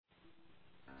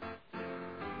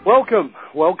Welcome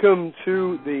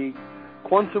to the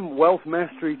Quantum Wealth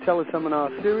Mastery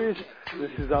Teleseminar Series. This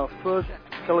is our first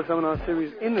teleseminar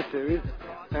series in the series,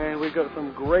 and we've got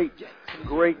some great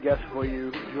guests for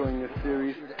you during this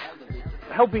series,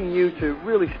 helping you to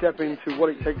really step into what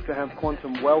it takes to have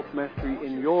quantum wealth mastery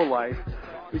in your life,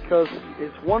 because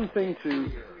it's one thing to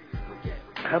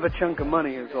have a chunk of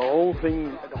money. It's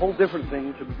a whole different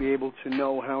thing to be able to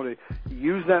know how to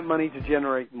use that money to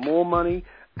generate more money,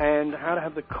 and how to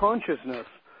have the consciousness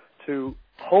to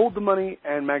hold the money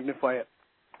and magnify it.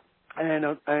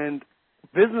 And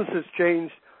business has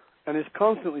changed and is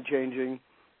constantly changing,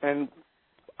 and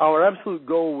our absolute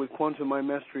goal with Quantum Mind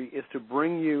Mastery is to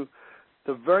bring you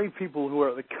the very people who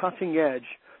are at the cutting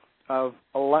edge of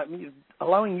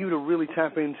allowing you to really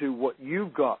tap into what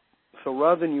you've got. So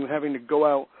rather than you having to go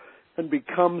out and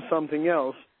become something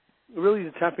else, really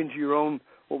to tap into your own,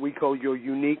 what we call your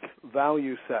unique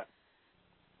value set.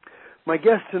 My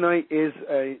guest tonight is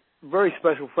a very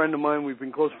special friend of mine. We've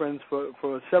been close friends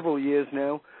for several years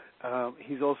now.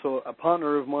 He's also a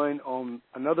partner of mine on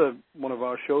another one of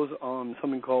our shows on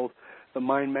something called the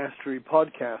Mind Mastery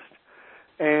Podcast.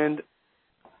 And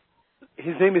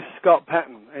his name is Scott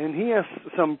Patton, and he asks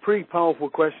some pretty powerful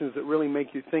questions that really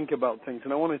make you think about things.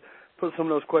 And I want to put some of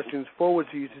those questions forward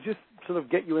to you to just sort of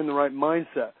get you in the right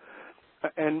mindset.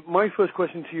 And my first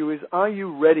question to you is, are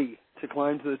you ready to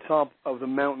climb to the top of the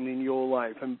mountain in your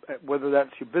life? And whether that's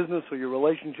your business or your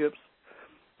relationships,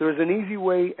 there is an easy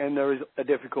way and there is a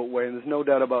difficult way, and there's no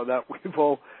doubt about that. We've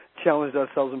all challenged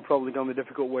ourselves and probably gone the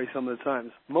difficult way some of the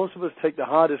times. Most of us take the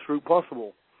hardest route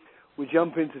possible. We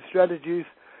jump into strategies.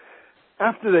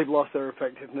 After they've lost their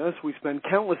effectiveness, we spend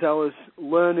countless hours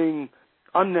learning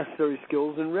unnecessary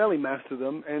skills and rarely master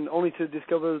them, and only to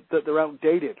discover that they're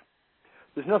outdated.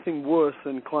 There's nothing worse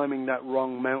than climbing that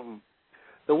wrong mountain.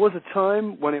 There was a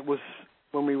time when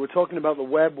we were talking about the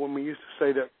web, when we used to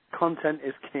say that content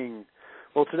is king.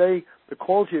 Well, today, the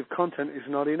quality of content is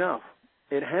not enough.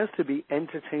 It has to be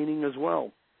entertaining as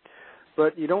well.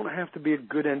 But you don't have to be a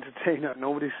good entertainer.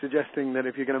 Nobody's suggesting that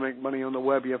if you're going to make money on the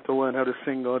web, you have to learn how to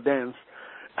sing or dance.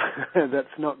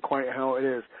 That's not quite how it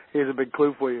is. Here's a big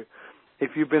clue for you.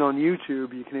 If you've been on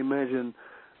YouTube, you can imagine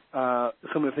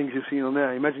some of the things you've seen on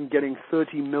there. Imagine getting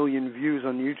 30 million views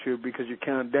on YouTube because you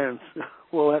can't dance.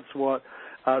 Well, that's what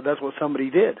somebody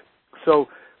did. So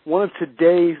one of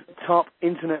today's top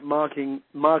internet marketing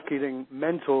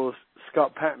mentors,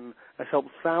 Scott Patton, has helped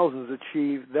thousands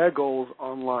achieve their goals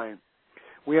online.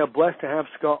 We are blessed to have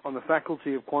Scott on the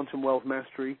faculty of Quantum Wealth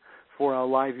Mastery for our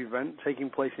live event taking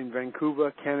place in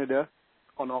Vancouver, Canada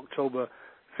on October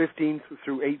 15th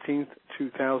through 18th,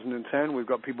 2010. We've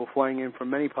got people flying in from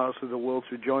many parts of the world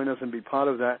to join us and be part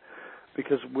of that,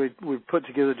 because we've put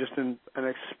together just a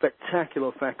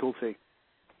spectacular faculty.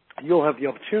 You'll have the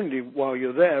opportunity while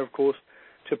you're there, of course,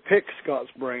 to pick Scott's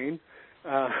brain.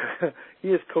 He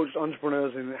has coached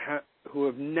entrepreneurs who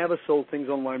have never sold things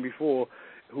online before,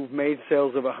 who've made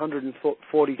sales of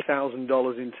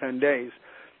 $140,000 in 10 days.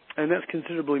 And that's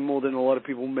considerably more than a lot of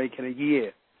people make in a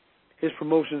year. His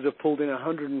promotions have pulled in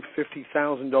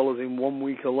 $150,000 in 1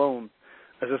 week alone.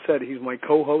 As I said, he's my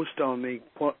co-host on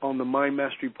the Mind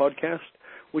Mastery Podcast,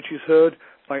 which is heard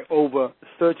by over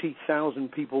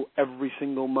 30,000 people every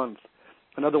single month.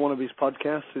 Another one of his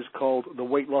podcasts is called the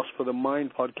Weight Loss for the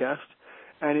Mind Podcast,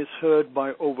 and it's heard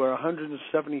by over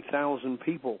 170,000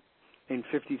 people in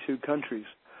 52 countries.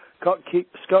 Scott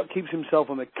keeps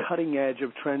himself on the cutting edge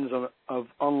of trends of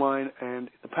online, and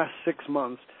the past 6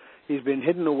 months, he's been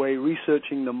hidden away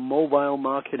researching the mobile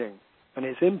marketing and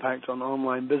its impact on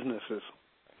online businesses.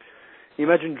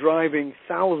 Imagine driving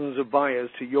thousands of buyers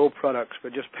to your products for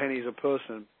just pennies a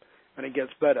person, and it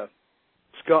gets better.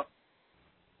 Scott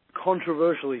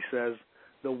controversially says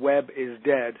the web is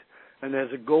dead, and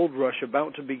there's a gold rush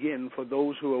about to begin for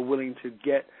those who are willing to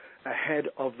get ahead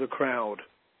of the crowd.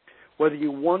 Whether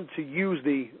you want to use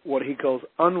what he calls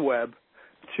unweb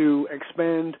to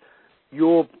expand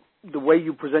the way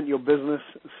you present your business,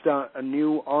 start a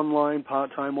new online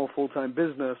part-time or full-time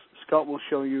business, Scott will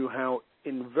show you how,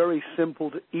 in very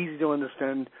simple to easy to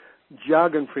understand,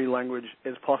 jargon-free language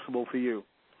is possible for you.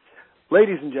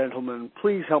 Ladies and gentlemen,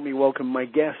 please help me welcome my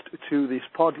guest to this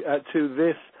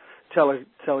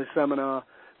teleseminar,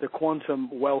 the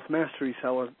Quantum Wealth Mastery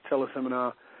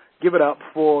teleseminar. Give it up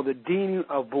for the Dean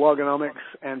of Blogonomics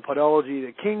and Podology,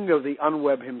 the King of the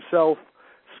Unweb himself,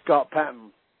 Scott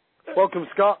Patton. Welcome,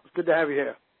 Scott. It's good to have you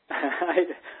here.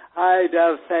 Hi,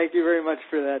 Dov. Thank you very much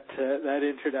for that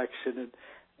introduction.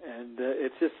 And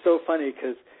it's just so funny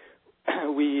because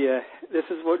this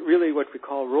is what we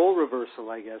call role reversal,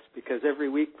 I guess, because every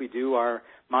week we do our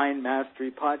Mind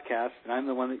Mastery podcast, and I'm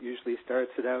the one that usually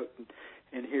starts it out,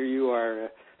 and here you are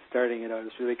starting it out.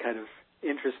 It's really kind of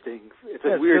interesting. It's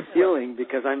a weird feeling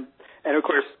because and of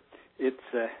course,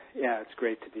 it's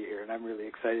great to be here, and I'm really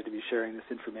excited to be sharing this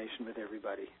information with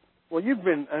everybody. Well,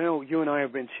 I know you and I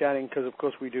have been chatting because, of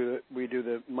course, we do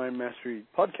the Mind Mastery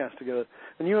podcast together,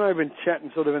 and you and I have been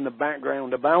chatting sort of in the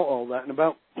background about all that and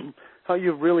about how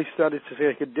you've really started to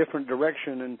take a different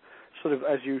direction and sort of,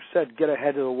 as you said, get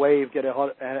ahead of the wave, get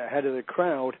ahead of the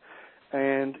crowd,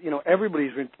 and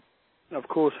everybody's been, of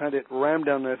course, had it rammed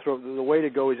down their throat. The way to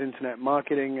go is internet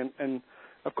marketing, and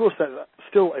of course that's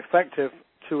still effective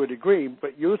to a degree,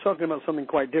 but you're talking about something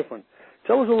quite different.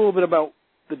 Tell us a little bit about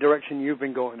the direction you've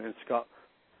been going in, Scott.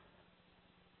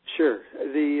 Sure.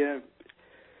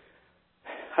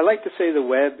 I like to say the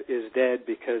web is dead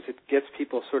because it gets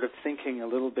people sort of thinking a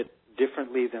little bit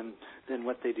differently than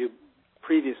what they do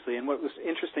previously. And what was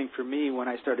interesting for me when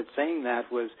I started saying that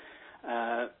was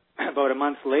about a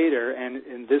month later, and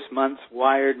in this month's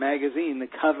Wired magazine, the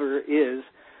cover is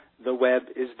 "The Web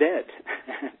is Dead."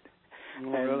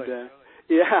 Really?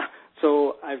 Yeah.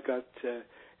 So I got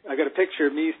a picture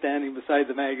of me standing beside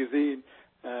the magazine,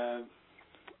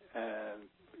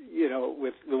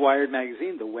 with the Wired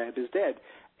magazine, "The Web is Dead."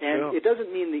 And It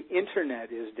doesn't mean the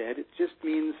Internet is dead. It just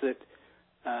means that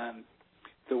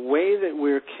the way that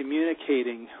we're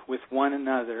communicating with one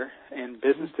another, and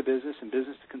business to business and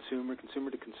business to consumer,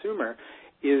 consumer to consumer,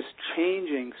 is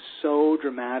changing so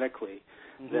dramatically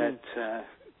that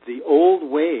the old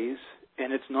ways,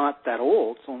 and it's not that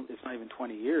old, it's not even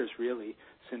 20 years really,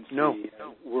 since the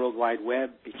World Wide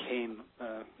Web became,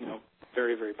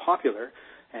 very, very popular,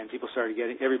 and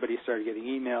everybody started getting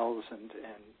emails and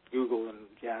Google and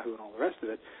Yahoo and all the rest of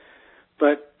it.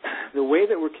 But the way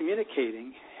that we're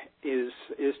communicating is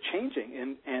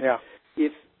changing,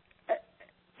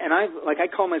 I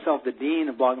call myself the dean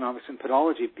of Blognomics and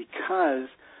Podology because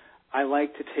I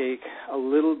like to take a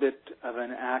little bit of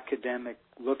an academic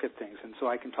look at things, and so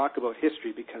I can talk about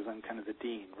history because I'm kind of the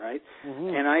dean, right?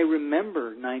 And I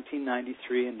remember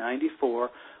 1993 and 94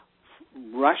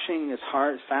 rushing as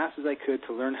fast as I could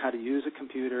to learn how to use a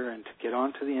computer and to get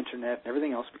onto the internet and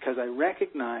everything else, because I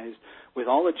recognized with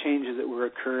all the changes that were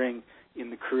occurring in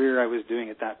the career I was doing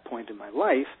at that point in my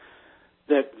life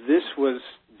that this was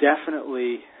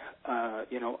definitely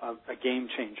a game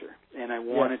changer, and I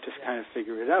wanted to kind of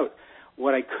figure it out.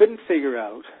 What I couldn't figure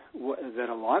out, that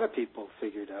a lot of people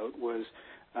figured out, was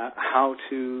how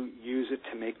to use it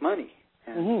to make money.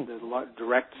 And there's a lot of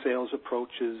direct sales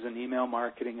approaches and email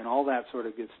marketing and all that sort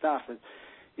of good stuff. I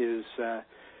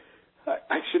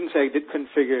shouldn't say I couldn't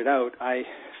figure it out. I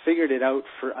figured it out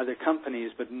for other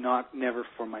companies, but never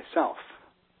for myself.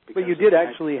 But you did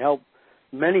actually help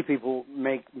many people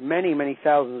make many, many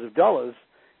thousands of dollars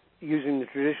using the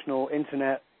traditional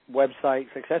internet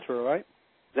websites, etc., right?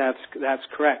 That's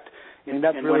correct. And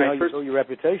that's really how you build your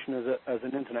reputation as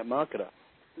an internet marketer.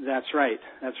 That's right.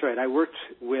 I worked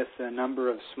with a number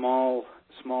of smaller,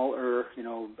 $5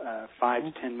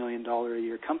 to $10 million a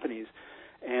year companies,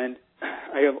 and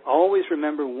I always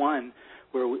remember one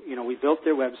where we built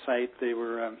their website. They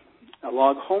were a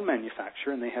log home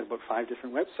manufacturer, and they had about 5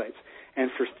 different websites.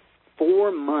 And for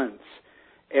 4 months,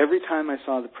 every time I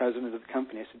saw the president of the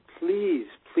company, I said,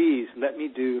 please let me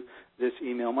do this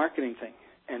email marketing thing.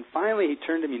 And finally, he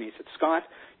turned to me and he said, Scott,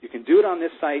 you can do it on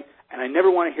this site, and I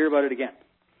never want to hear about it again.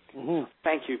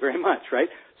 Thank you very much, right?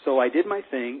 So I did my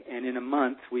thing, and in a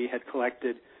month, we had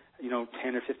collected 10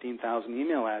 or 15,000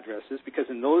 email addresses, because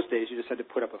in those days, you just had to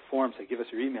put up a form, say, give us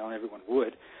your email, and everyone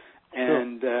would.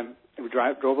 And we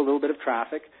drove a little bit of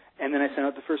traffic, and then I sent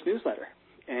out the first newsletter.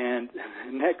 And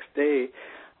the next day,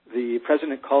 the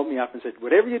president called me up and said,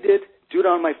 whatever you did, do it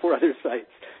on my 4 other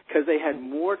sites, because they had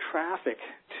more traffic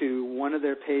to one of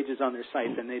their pages on their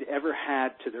site than they'd ever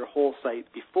had to their whole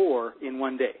site before in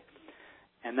one day.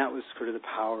 And that was sort of the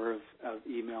power of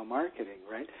email marketing,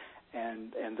 right?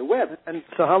 And the web. And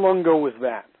so how long ago was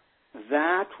that?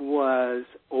 That was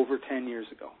over 10 years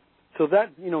ago. So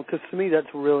that, because to me that's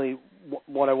really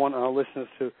what I want our listeners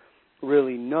to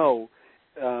really know,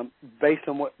 based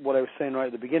on what I was saying right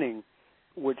at the beginning,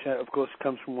 which of course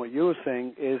comes from what you were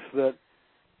saying, is that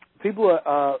people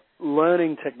are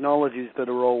learning technologies that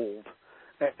are old.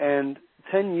 And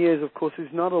 10 years, of course,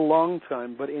 is not a long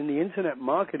time, but in the internet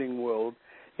marketing world,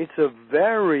 it's a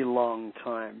very long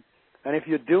time. And if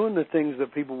you're doing the things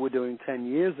that people were doing 10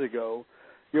 years ago,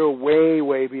 you're way,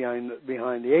 way behind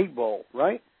the 8 ball,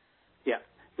 right? Yeah.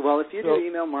 Well, if you do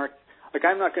email marketing, like,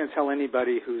 I'm not going to tell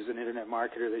anybody who's an internet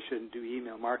marketer they shouldn't do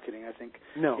email marketing. I think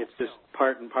it's just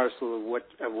part and parcel of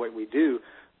what we do.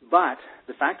 But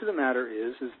the fact of the matter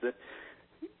is that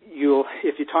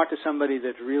if you talk to somebody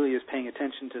that really is paying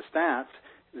attention to stats,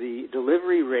 the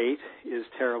delivery rate is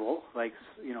terrible, like,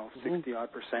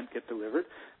 60-odd% get delivered.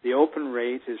 The open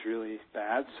rate is really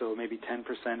bad, so maybe 10%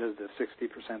 of the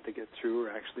 60% that get through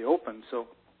are actually open. So,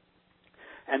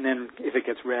 and then if it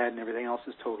gets read and everything else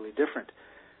is totally different,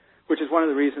 which is one of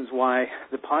the reasons why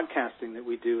the podcasting that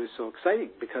we do is so exciting,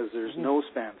 because there's no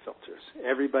spam filters.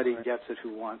 Everybody gets it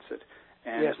who wants it.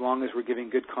 And as long as we're giving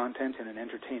good content in an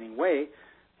entertaining way,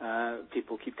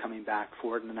 people keep coming back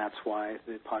for it, and that's why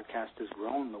the podcast has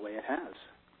grown the way it has.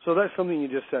 So that's something you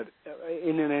just said,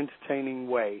 in an entertaining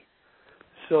way.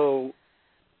 So,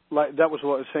 like, that was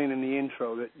what I was saying in the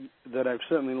intro, that I've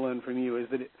certainly learned from you, is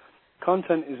that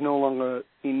content is no longer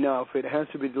enough. It has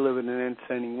to be delivered in an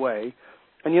entertaining way.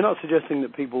 And you're not suggesting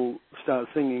that people start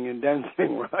singing and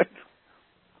dancing, right?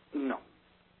 No.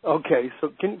 Okay, so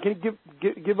can you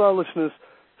give our listeners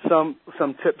some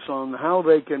tips on how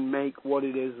they can make what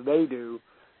it is they do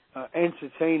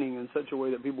entertaining in such a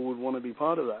way that people would want to be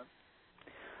part of that?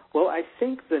 Well, I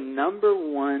think the number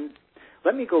one,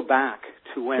 let me go back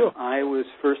to when I was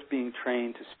first being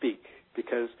trained to speak,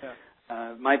 because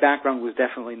my background was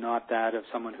definitely not that of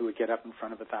someone who would get up in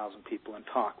front of 1,000 people and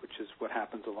talk, which is what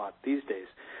happens a lot these days.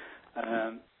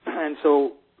 And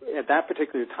so at that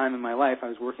particular time in my life, I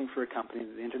was working for a company,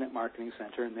 the Internet Marketing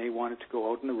Center, and they wanted to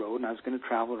go out on the road, and I was going to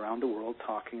travel around the world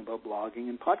talking about blogging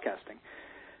and podcasting.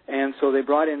 And so they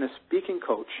brought in a speaking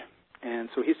coach, and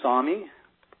so he saw me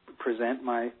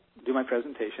do my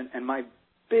presentation, and my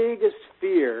biggest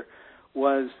fear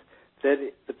was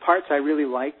that the parts I really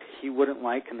liked, he wouldn't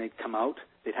like, and they'd come out.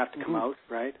 They'd have to come out,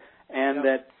 right? And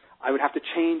that I would have to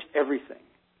change everything.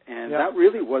 And that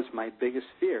really was my biggest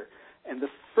fear. And the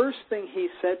first thing he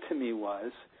said to me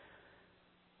was,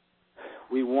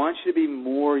 we want you to be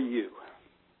more you.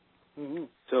 Mm-hmm.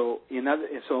 So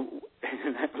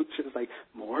that was just like,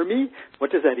 more me?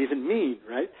 What does that even mean,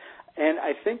 right? And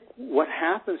I think what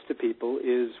happens to people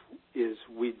is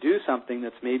we do something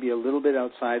that's maybe a little bit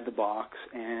outside the box,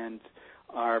 and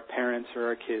our parents or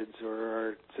our kids or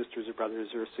our sisters or brothers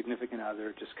or a significant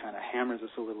other just kind of hammers us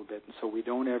a little bit. And so we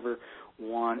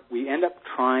end up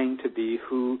trying to be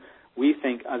who we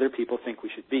think other people think we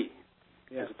should be,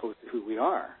 as opposed to who we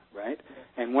are, right?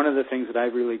 Yeah. And one of the things that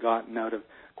I've really gotten out of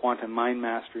Quantum Mind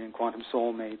Mastery and Quantum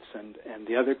Soulmates and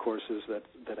the other courses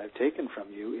that I've taken from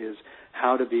you is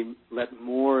how to let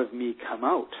more of me come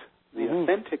out, the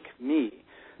authentic me.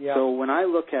 Yeah. So when I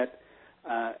look at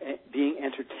being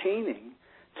entertaining,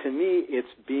 to me it's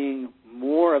being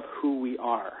more of who we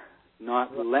are,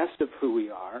 not less of who we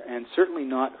are, and certainly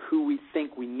not who we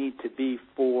think we need to be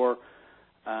for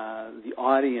the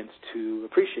audience to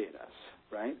appreciate us,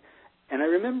 right? And I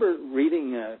remember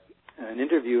reading an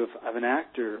interview of an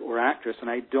actor or actress, and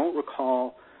I don't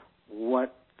recall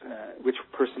which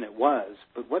person it was,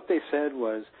 but what they said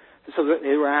was, so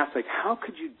they were asked, like, how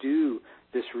could you do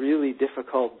this really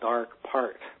difficult, dark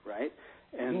part, right?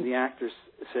 And the actor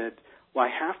said, well, I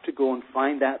have to go and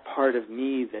find that part of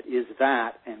me that is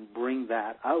that and bring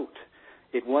that out.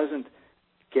 It wasn't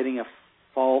getting a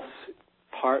false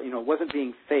part, it wasn't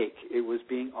being fake. It was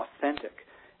being authentic.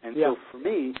 And so for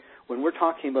me, when we're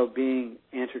talking about being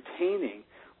entertaining,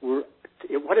 what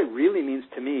it really means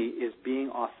to me is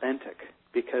being authentic.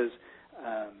 Because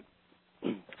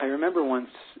I remember once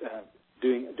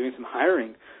doing some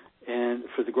hiring and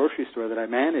for the grocery store that I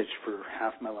managed for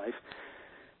half my life,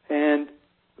 and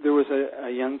there was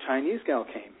a young Chinese gal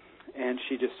came, and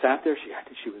she just sat there.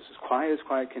 She was as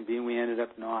quiet can be, and we ended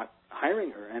up not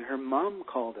hiring her. And her mom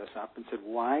called us up and said,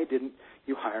 why didn't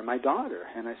you hire my daughter?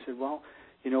 And I said, well,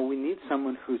 we need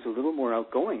someone who's a little more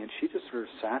outgoing. And she just sort of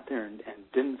sat there and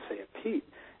didn't say a peep.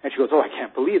 And she goes, I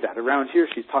can't believe that. Around here,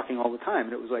 she's talking all the time.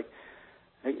 And it was like,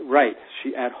 right,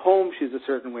 at home, she's a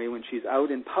certain way. When she's out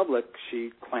in public,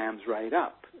 she clams right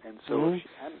up. And so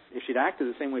if she'd acted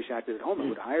the same way she acted at home, I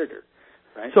would have hired her,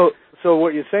 right? So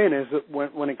what you're saying is that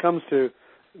when it comes to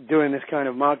doing this kind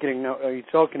of marketing, now, are you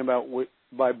talking about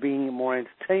by being more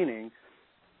entertaining?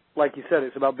 Like you said,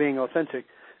 it's about being authentic.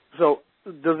 So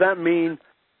does that mean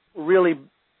really,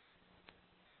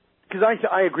 because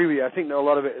I agree with you, I think that a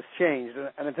lot of it has changed,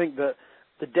 and I think that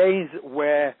the days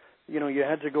where, you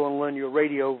had to go and learn your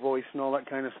radio voice and all that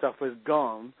kind of stuff is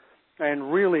gone,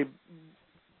 and really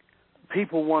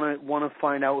people want to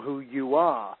find out who you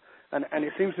are, and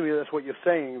it seems to me that's what you're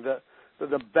saying, that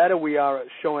the better we are at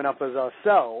showing up as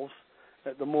ourselves,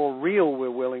 the more real we're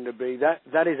willing to be,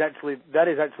 that is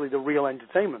actually the real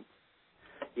entertainment.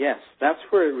 Yes, that's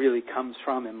where it really comes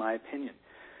from, in my opinion.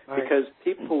 Right. Because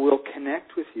people will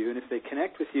connect with you, and if they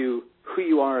connect with you who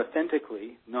you are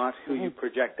authentically, not who you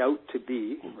project out to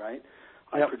be, right?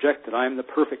 I project that I'm the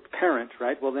perfect parent,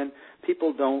 right? Well, then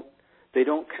people don't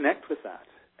connect with that.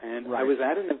 And I was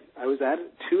at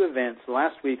 2 events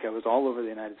last week. I was all over the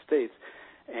United States,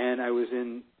 and I was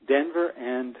in Denver,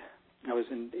 and I was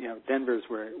in Denver's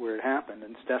where it happened.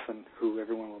 And Stefan, who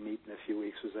everyone will meet in a few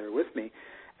weeks, was there with me.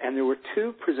 And there were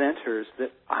 2 presenters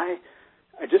that I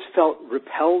just felt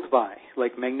repelled by,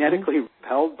 like magnetically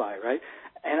repelled by, right?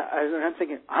 And I'm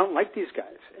thinking, I don't like these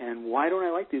guys. And why don't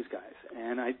I like these guys?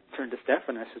 And I turned to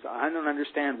Stefan and I said, I don't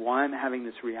understand why I'm having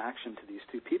this reaction to these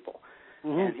 2 people.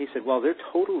 And he said, well, they're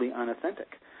totally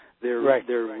unauthentic. They're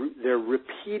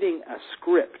repeating a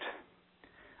script,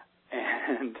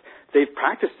 and they've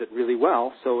practiced it really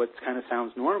well, so it kind of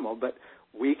sounds normal. But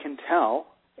we can tell,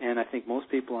 and I think most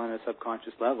people on a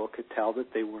subconscious level could tell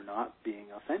that they were not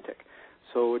being authentic.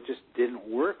 So it just didn't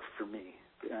work for me.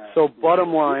 So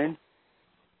bottom line,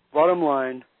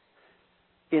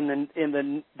 in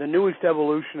the newest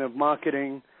evolution of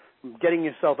marketing, getting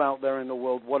yourself out there in the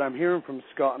world, what I'm hearing from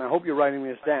Scott, and I hope you're writing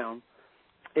this down,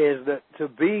 is that to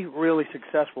be really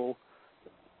successful,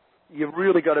 you've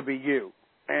really got to be you.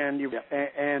 And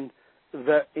and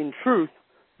that in truth,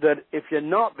 that if you're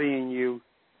not being you,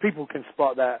 people can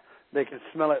spot that. They can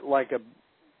smell it like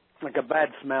a bad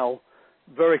smell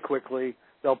very quickly.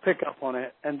 They'll pick up on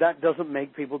it, and that doesn't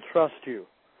make people trust you.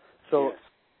 So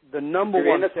the number if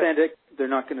you're one inauthentic, they're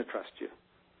not going to trust you.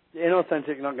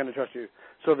 Inauthentic, not going to trust you.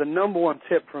 So the number one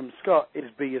tip from Scott is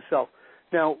be yourself.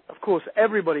 Now, of course,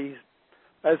 everybody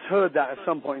has heard that at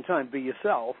some point in time, be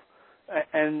yourself,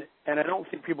 and I don't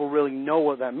think people really know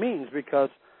what that means because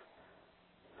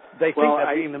they think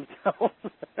they're being themselves.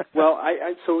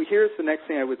 So here's the next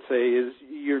thing I would say is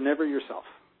you're never yourself.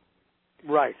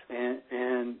 Right.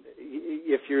 And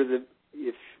if you're the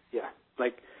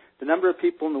number of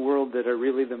people in the world that are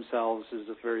really themselves is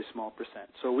a very small percent.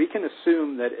 So we can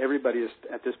assume that everybody is,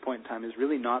 at this point in time, is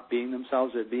really not being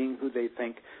themselves. They're being who they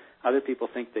think other people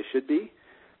think they should be,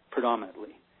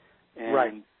 predominantly.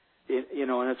 And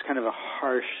and it's kind of a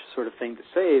harsh sort of thing to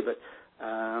say, but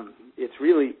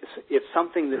it's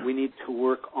something that we need to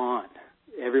work on.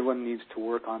 Everyone needs to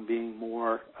work on being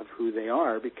more of who they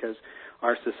are because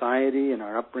our society and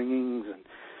our upbringings and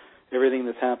everything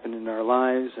that's happened in our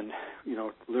lives and,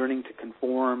 learning to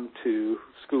conform to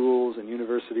schools and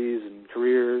universities and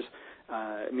careers.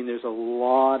 There's a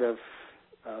lot of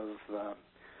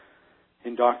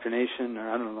indoctrination,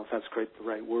 or I don't know if that's quite the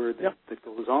right word, that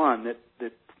goes on that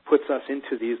puts us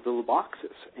into these little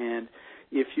boxes. And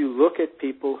if you look at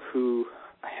people who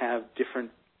have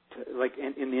different, like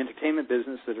in the entertainment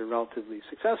business that are relatively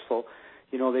successful,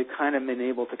 they've kind of been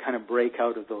able to kind of break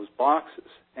out of those boxes.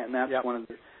 And that's one of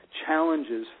the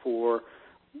challenges for,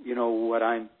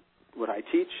 what I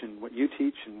teach and what you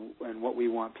teach and what we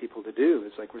want people to do.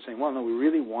 It's like we're saying, well, no, we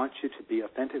really want you to be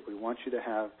authentic. We want you to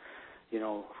have,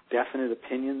 definite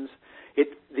opinions.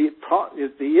 The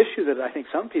issue that I think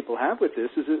some people have with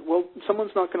this is that, well,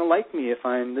 someone's not going to like me if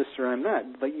I'm this or I'm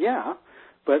that. But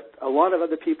but a lot of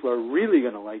other people are really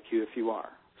going to like you if you are.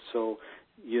 So,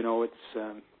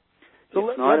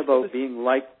 it's not about being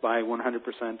liked by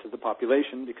 100% of the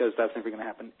population because that's never going to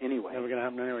happen anyway. Never going to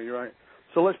happen anyway, you're right.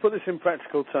 So let's put this in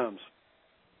practical terms.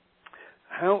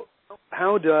 How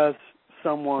does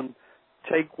someone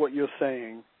take what you're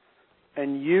saying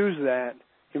and use that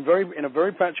in a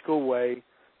very practical way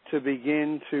to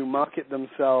begin to market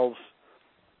themselves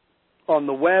on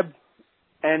the web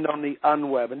and on the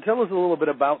unweb? And tell us a little bit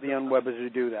about the unweb as you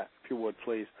do that, if you would,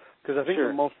 please, because I think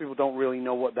that most people don't really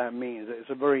know what that means. It's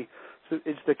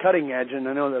the cutting edge, and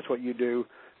I know that's what you do.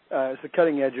 It's the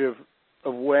cutting edge of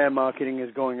where marketing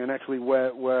is going and actually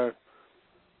where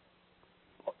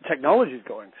technology is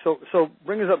going. So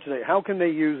bring us up to date. How can they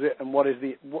use it, and what is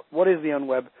the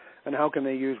unweb, and how can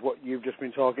they use what you've just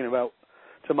been talking about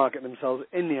to market themselves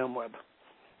in the unweb?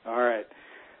 All right.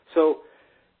 So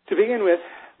to begin with,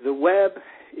 the web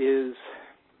is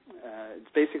it's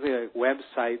basically like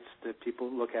websites that people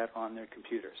look at on their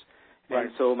computers. Right.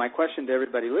 And so my question to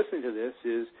everybody listening to this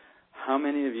is, how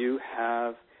many of you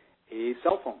have a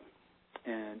cell phone?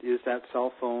 And is that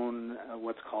cell phone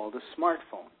what's called a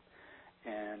smartphone?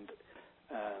 And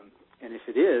if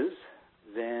it is,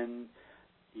 then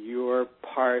you're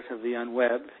part of the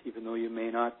unweb, even though you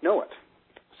may not know it.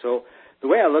 So the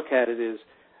way I look at it is,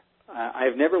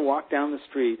 I've never walked down the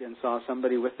street and saw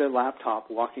somebody with their laptop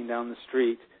walking down the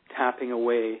street, tapping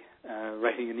away,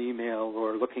 writing an email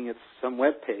or looking at some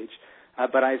web page.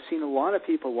 But I've seen a lot of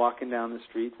people walking down the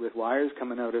street with wires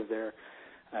coming out of their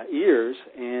ears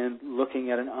and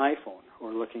looking at an iPhone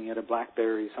or looking at a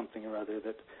BlackBerry, something or other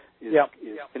that is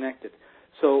connected.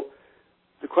 So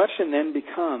the question then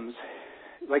becomes,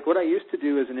 like what I used to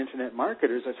do as an internet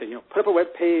marketer is I say, put up a web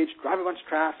page, drive a bunch of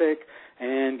traffic,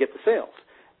 and get the sales.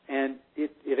 And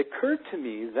it occurred to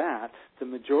me that the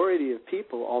majority of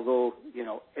people, although,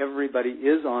 everybody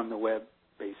is on the web,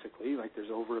 basically, like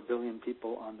there's over 1 billion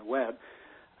people on the web,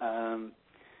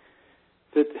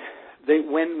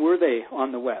 when were they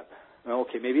on the web? Well,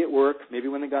 okay, maybe at work, maybe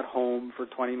when they got home for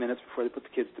 20 minutes before they put the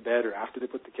kids to bed or after they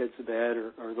put the kids to bed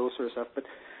or those sort of stuff. But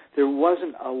there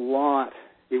wasn't a lot.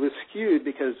 It was skewed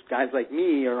because guys like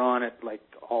me are on it like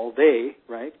all day,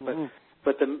 right?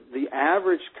 But the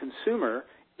average consumer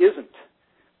isn't.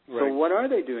 Right. So what are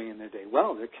they doing in their day?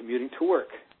 Well, they're commuting to work.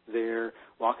 They're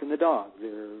walking the dog.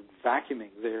 They're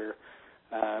vacuuming. They're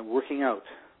working out.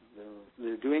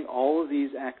 They're doing all of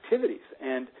these activities.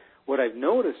 And what I've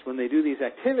noticed when they do these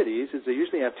activities is they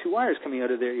usually have 2 wires coming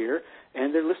out of their ear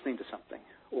and they're listening to something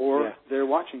or they're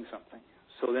watching something.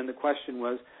 So then the question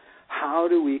was, how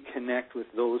do we connect with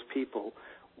those people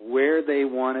where they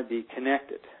want to be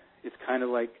connected? It's kind of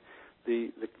like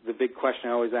the big question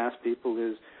I always ask people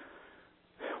is,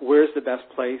 where's the best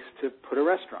place to put a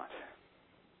restaurant?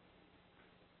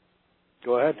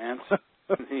 Go ahead.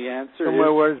 The answer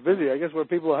somewhere where it's busy. I guess where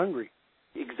people are hungry.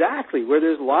 Exactly. Where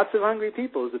there's lots of hungry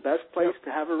people is the best place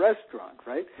to have a restaurant,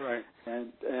 right? Right.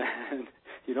 And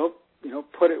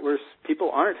put it where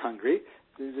people aren't hungry.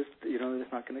 They're just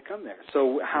not going to come there.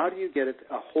 So how do you get a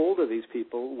hold of these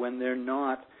people when they're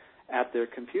not at their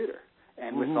computer?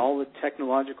 And with all the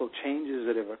technological changes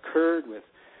that have occurred with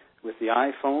the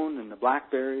iPhone and the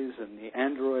BlackBerries and the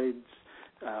Androids,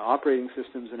 operating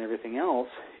systems and everything else,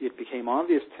 it became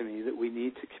obvious to me that we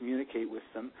need to communicate with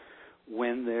them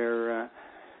when they're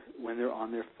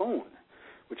on their phone,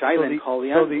 which I call the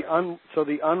unweb. So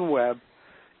the unweb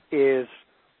is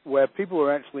where people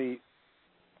are actually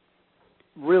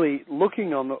really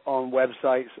looking on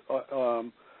websites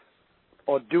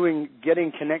or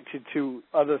getting connected to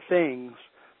other things,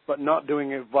 but not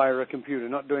doing it via a computer,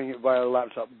 not doing it via a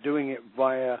laptop, doing it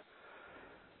via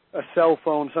a cell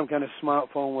phone, some kind of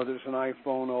smartphone, whether it's an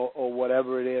iPhone or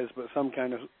whatever it is, but some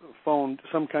kind of phone,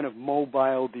 some kind of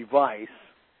mobile device,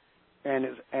 and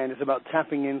it's about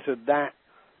tapping into that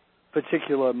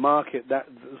particular market, that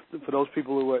for those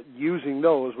people who are using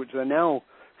those, which they're now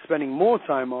spending more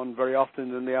time on very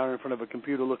often than they are in front of a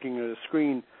computer looking at a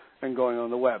screen and going on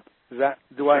the web.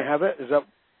 Do I have it? Is that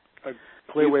a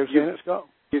clear way of saying it, Scott?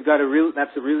 You've got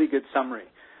that's a really good summary.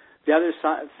 The other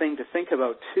thing to think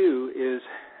about too is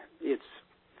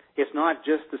it's not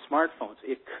just the smartphones.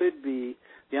 It could be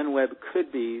the unweb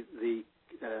could be the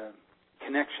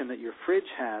connection that your fridge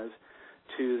has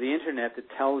to the internet that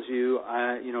tells you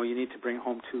you need to bring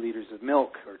home 2 liters of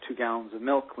milk or 2 gallons of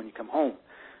milk when you come home.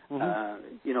 And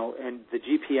the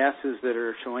GPSs that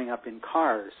are showing up in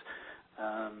cars.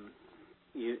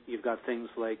 You've got things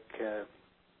like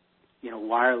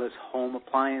wireless home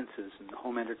appliances and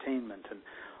home entertainment, and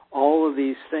all of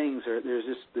these things there's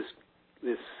just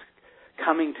this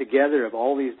coming together of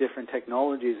all these different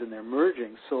technologies, and they're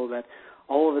merging so that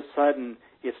all of a sudden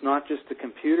it's not just the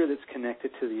computer that's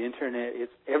connected to the internet,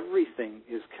 it's everything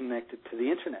is connected to the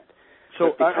internet.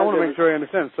 So I want to make sure I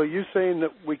understand. So you're saying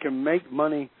that we can make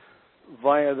money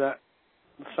via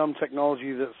some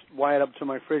technology that's wired up to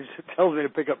my fridge that tells me to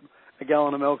pick up a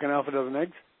gallon of milk and half a dozen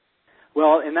eggs?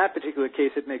 Well, in that particular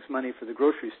case, it makes money for the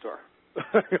grocery store.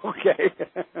 Okay.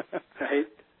 Right?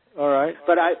 All right.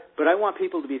 But I want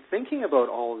people to be thinking about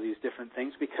all of these different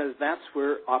things because that's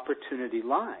where opportunity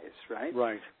lies, right?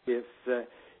 Right. If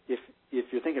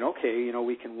you're thinking, okay,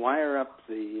 we can wire up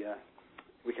the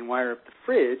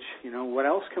fridge, what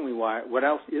else can we wire? What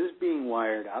else is being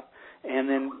wired up? And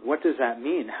then what does that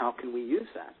mean? How can we use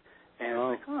that?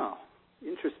 And it's like,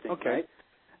 interesting, okay. Right?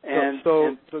 And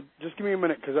so just give me a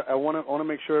minute because I want to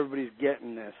make sure everybody's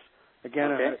getting this.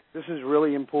 Again, okay. This is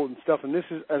really important stuff, and this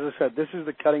is, as I said, this is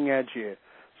the cutting edge here.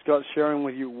 Scott's sharing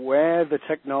with you where the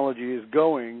technology is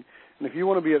going, and if you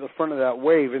want to be at the front of that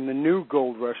wave in the new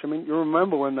gold rush, I mean, you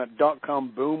remember when that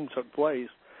dot-com boom took place,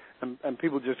 and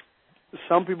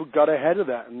some people got ahead of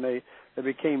that, and they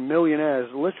became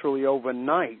millionaires literally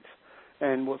overnight.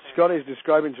 And what Scott is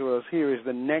describing to us here is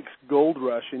the next gold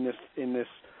rush in this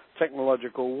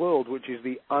technological world, which is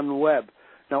the unweb.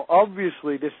 Now,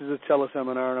 obviously, this is a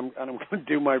teleseminar, and I'm going to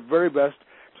do my very best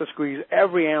to squeeze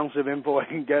every ounce of info I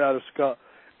can get out of Scott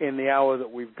in the hour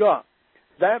that we've got.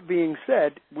 That being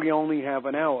said, we only have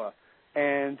an hour,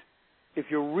 and if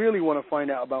you really want to find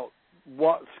out about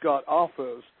what Scott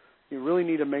offers, you really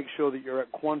need to make sure that you're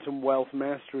at Quantum Wealth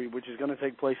Mastery, which is going to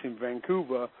take place in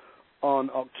Vancouver on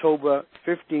October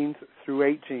 15th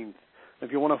through 18th.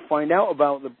 If you want to find out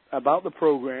about the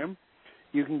program,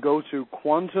 you can go to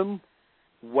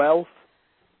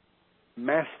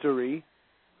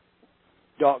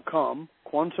quantumwealthmastery.com,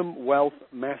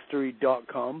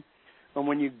 quantumwealthmastery.com, and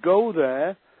when you go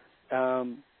there,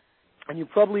 and you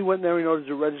probably went there in order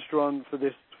to register for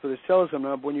this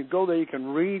teleseminar, but when you go there, you can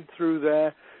read through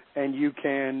there, and you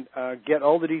can get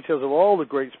all the details of all the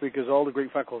great speakers, all the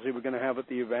great faculty we're going to have at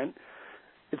the event.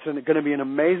 It's going to be an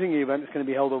amazing event. It's going to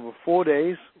be held over 4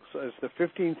 days. So it's the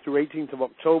 15th through 18th of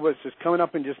October. It's just coming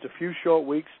up in just a few short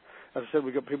weeks. As I said,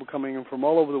 we've got people coming in from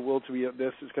all over the world to be at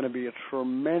this. It's going to be a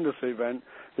tremendous event.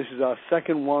 This is our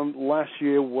second one. Last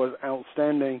year was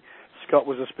outstanding. Scott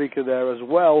was a speaker there as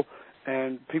well,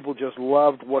 and people just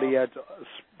loved what he had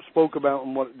spoke about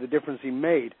and what the difference he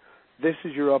made. This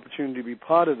is your opportunity to be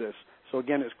part of this. So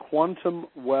again, it's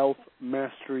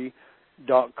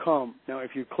quantumwealthmastery.com. Now,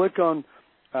 if you click on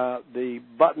the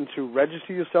button to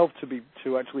register yourself to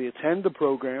actually attend the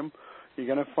program, you're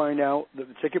going to find out that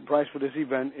the ticket price for this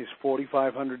event is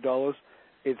 $4,500.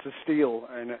 It's a steal,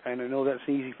 and I know that's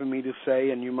easy for me to say,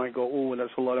 and you might go, oh,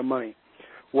 that's a lot of money.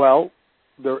 Well,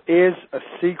 there is a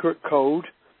secret code,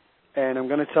 and I'm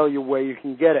going to tell you where you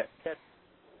can get it.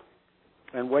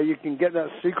 And where you can get that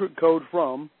secret code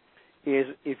from is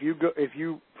if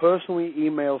you personally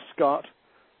email Scott,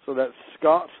 so that's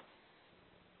Scott,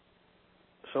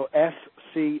 so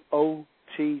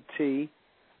SCOTT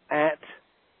at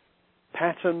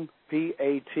Patton,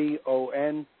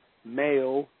 PATON,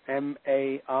 mail,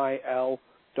 MAIL.com.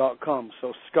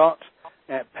 So Scott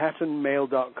at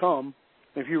pattonmail.com.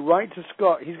 If you write to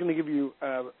Scott, he's going to give you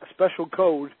a special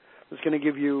code that's going to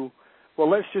give you, well,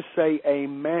 let's just say a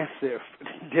massive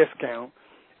discount.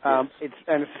 It's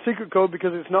a secret code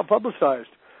because it's not publicized.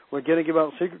 We're going to give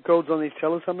out secret codes on these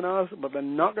teleseminars, but they're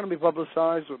not going to be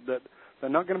publicized. They're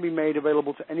not going to be made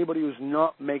available to anybody who's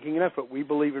not making an effort. We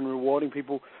believe in rewarding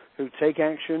people who take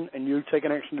action, and you take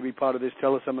an action to be part of this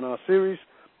teleseminar series,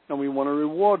 and we want to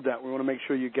reward that. We want to make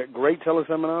sure you get great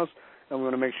teleseminars, and we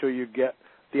want to make sure you get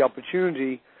the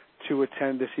opportunity to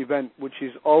attend this event, which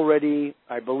is already,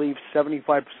 I believe,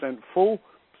 75% full,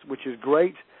 which is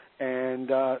great, and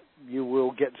you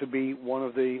will get to be one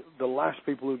of the last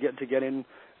people who get in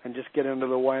and just get under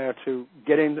the wire to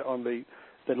get in on the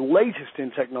latest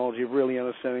in technology of really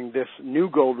understanding this new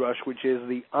gold rush, which is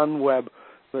the UnWeb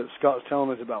that Scott's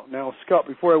telling us about. Now, Scott,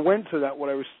 before I went to that,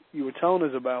 you were telling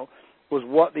us about was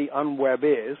what the UnWeb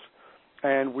is,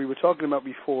 and we were talking about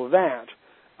before that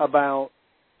about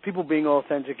people being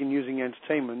authentic and using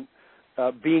entertainment,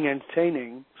 being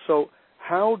entertaining. So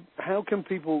how can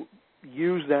people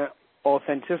use that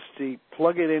authenticity,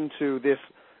 plug it into this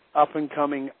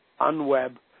up-and-coming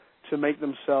UnWeb to make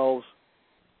themselves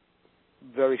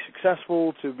very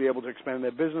successful, to be able to expand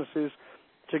their businesses,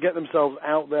 to get themselves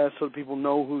out there so that people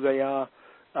know who they are?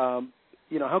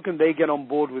 How can they get on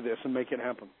board with this and make it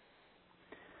happen?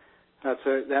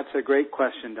 That's a great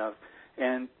question, Dov.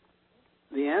 And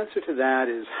the answer to that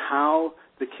is how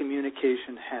the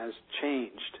communication has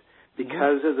changed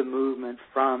because of the movement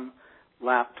from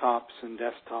laptops and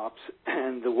desktops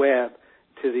and the web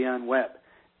to the UnWeb.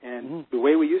 And the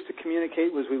way we used to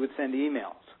communicate was we would send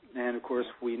emails. And, of course,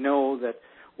 we know that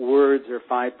words are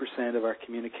 5% of our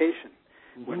communication.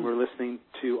 When we're listening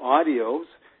to audios,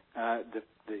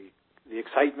 the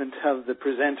excitement of the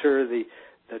presenter, the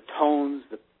tones,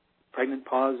 the pregnant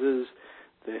pauses,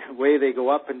 the way they go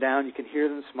up and down, you can hear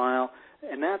them smile,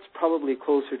 and that's probably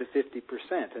closer to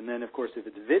 50%. And then, of course, if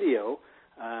it's video,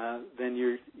 then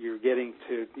you're getting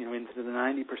to into the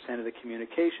 90% of the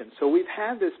communication. So we've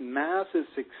had this massive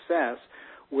success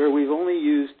where we've only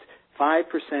used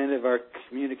 5% of our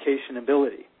communication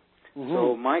ability.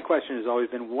 So my question has always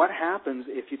been, what happens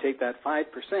if you take that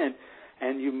 5%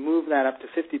 and you move that up to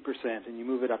 50% and you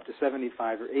move it up to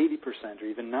 75 or 80% or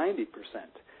even 90%?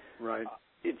 Right.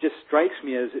 It just strikes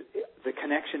me as the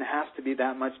connection has to be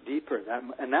that much deeper.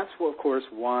 And that's, of course,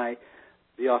 why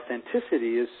the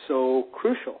authenticity is so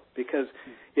crucial. Because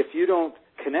if you don't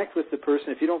connect with the person,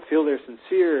 if you don't feel they're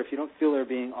sincere, if you don't feel they're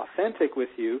being authentic with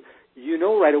you, you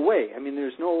know right away. I mean,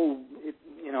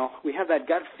 we have that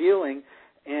gut feeling,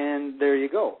 and there you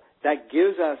go. That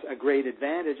gives us a great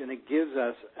advantage, and it gives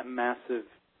us a massive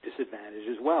disadvantage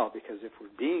as well, because if we're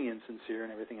being insincere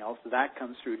and everything else, that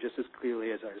comes through just as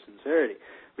clearly as our sincerity,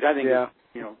 which I think is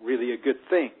really a good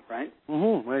thing, right?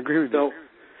 I agree with you.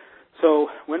 So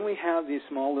when we have these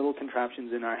small little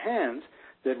contraptions in our hands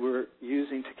that we're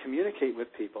using to communicate with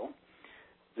people,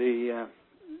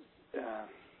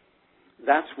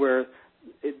 that's where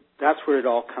that's where it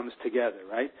all comes together,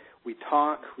 right? We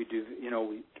talk, we do,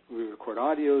 we record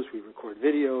audios, we record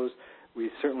videos, we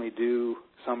certainly do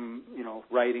some,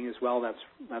 writing as well.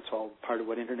 That's all part of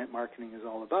what internet marketing is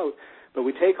all about. But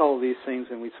we take all of these things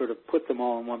and we sort of put them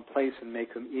all in one place and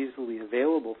make them easily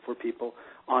available for people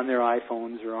on their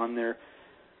iPhones or on their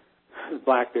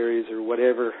BlackBerries or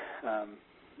whatever,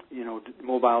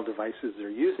 mobile devices they're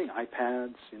using,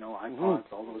 iPads, iPods,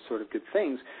 all those sort of good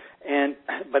things.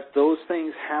 But those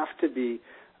things have to be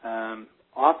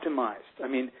optimized. I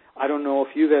mean, I don't know if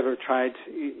you've ever tried,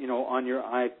 on your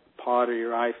iPod or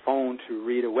your iPhone to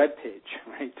read a web page,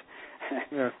 right?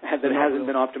 Yeah. that hasn't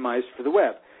been optimized for the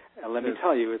web. Let me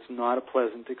tell you, it's not a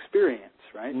pleasant experience,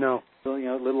 right? No. So,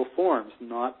 little forms,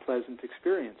 not pleasant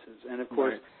experiences. And, of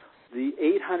course, the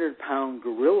 800-pound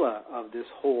gorilla of this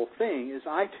whole thing is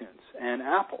iTunes and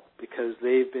Apple, because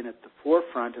they've been at the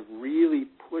forefront of really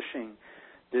pushing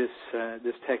this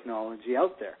technology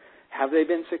out there. Have they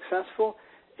been successful?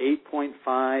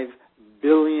 8.5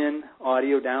 billion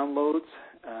audio downloads,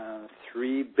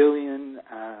 3 billion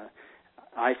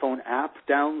iPhone app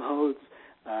downloads.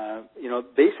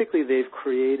 Basically they've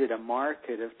created a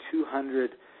market of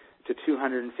 200 to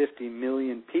 250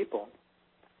 million people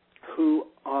who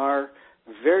are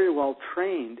very well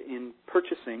trained in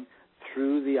purchasing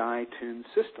through the iTunes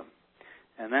system.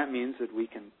 And that means that we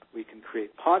can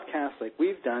create podcasts like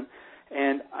we've done.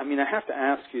 And, I have to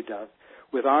ask you, Dov,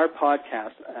 with our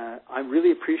podcast, I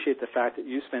really appreciate the fact that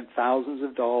you spent thousands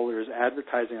of dollars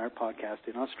advertising our podcast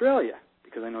in Australia,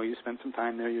 because I know you spent some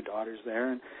time there, your daughter's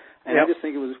there, and I just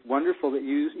think it was wonderful that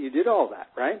you did all that,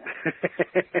 right?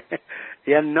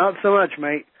 Yeah, not so much,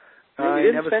 mate.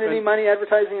 You didn't spend any money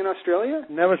advertising in Australia?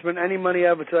 Never spent any money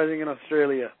advertising in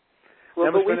Australia. Well,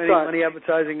 never spent any money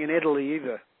advertising in Italy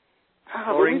either.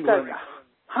 Or we've England. got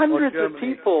hundreds of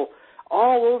people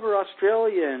all over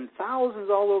Australia and thousands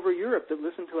all over Europe that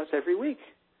listen to us every week.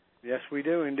 Yes, we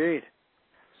do, indeed.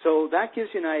 So that gives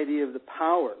you an idea of the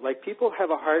power. Like, people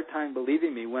have a hard time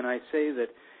believing me when I say that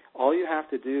all you have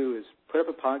to do is put up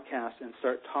a podcast and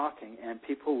start talking, and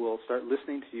people will start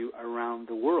listening to you around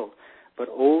the world. But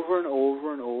over and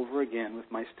over and over again with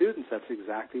my students, that's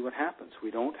exactly what happens. We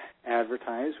don't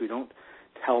advertise, we don't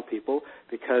tell people,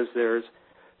 because there's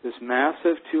this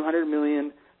massive 200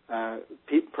 million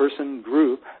person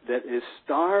group that is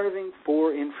starving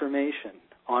for information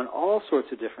on all sorts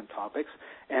of different topics,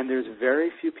 and there's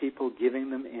very few people giving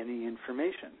them any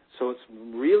information. So it's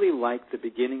really like the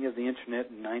beginning of the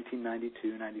Internet in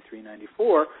 1992, 93,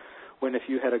 94, when if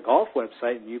you had a golf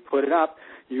website and you put it up,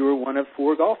 you were one of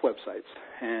 4 golf websites.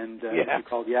 And you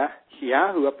called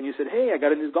Yahoo up and you said, hey, I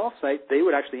got a new golf site. They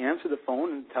would actually answer the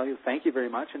phone and tell you thank you very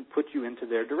much and put you into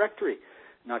their directory.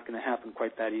 Not going to happen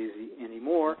quite that easy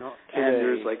anymore. And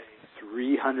there's like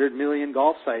 300 million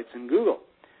golf sites in Google.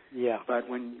 Yeah. But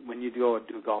when you go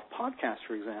do a golf podcast,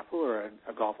 for example, or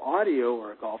a golf audio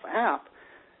or a golf app,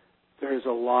 there's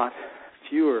a lot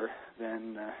fewer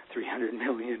than 300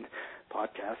 million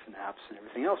podcasts and apps and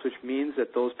everything else, which means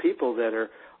that those people that are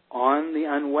on the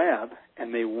unweb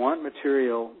and they want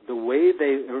material the way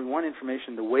want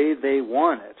information the way they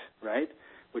want it, right,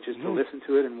 which is to listen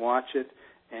to it and watch it,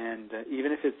 and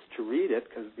even if it's to read it,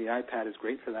 because the iPad is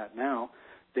great for that now,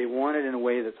 they want it in a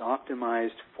way that's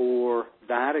optimized for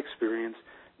that experience,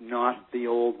 not the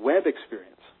old web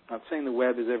experience. I'm not saying the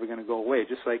web is ever going to go away,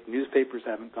 just like newspapers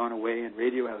haven't gone away and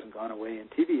radio hasn't gone away and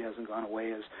TV hasn't gone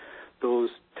away as those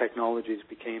technologies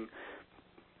became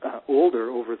older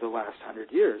over the last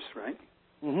 100 years, right?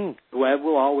 Mm-hmm. The web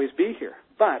will always be here.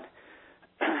 But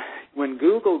when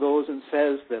Google goes and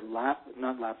says that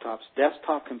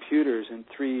desktop computers in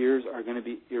 3 years are going to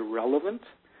be irrelevant,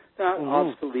 not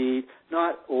obsolete,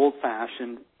 not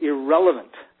old-fashioned,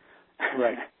 irrelevant.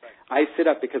 Right. I sit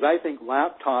up because I think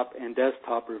laptop and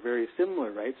desktop are very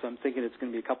similar, right? So I'm thinking it's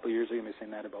going to be a couple of years they're going to be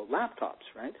saying that about laptops,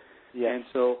 right? Yeah. And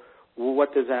so, well,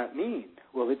 what does that mean?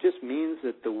 Well, it just means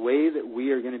that the way that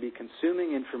we are going to be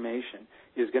consuming information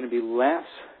is going to be less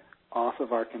off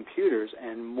of our computers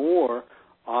and more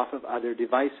off of other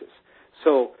devices.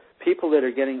 So people that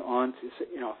are getting on to,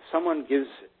 someone gives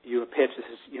you a pitch that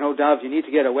says, Dov, you need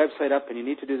to get a website up and you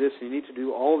need to do this and you need to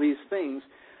do all these things,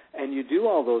 and you do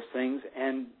all those things,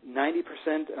 and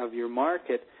 90% of your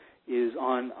market is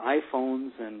on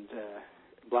iPhones and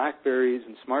BlackBerries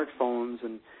and smartphones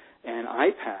and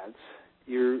iPads.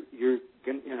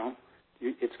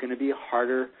 It's going to be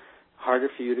harder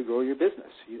for you to grow your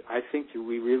business. I think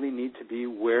we really need to be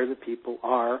where the people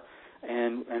are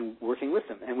and working with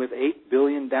them. And with 8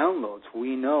 billion downloads,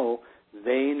 we know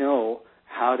they know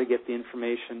how to get the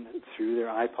information through their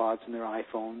iPods and their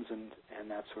iPhones and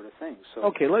that sort of thing. So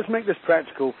okay, let's make this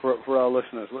practical for our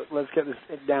listeners. Let's get this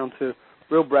down to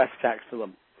real brass tacks to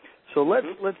them. So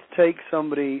let's take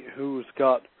somebody who's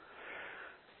got.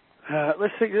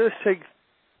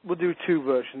 We'll do two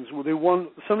versions. We'll do one.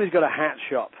 Somebody's got a hat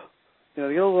shop. You know,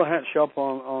 the little hat shop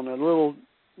on a little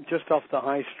just off the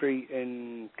high street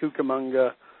in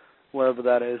Cucamonga, wherever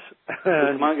that is.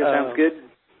 Cucamonga sounds good.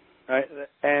 Right,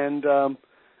 and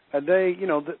they, you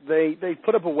know, they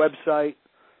put up a website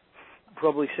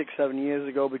probably 6-7 years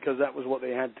ago because that was what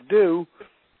they had to do,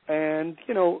 and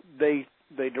you know they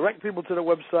direct people to the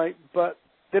website, but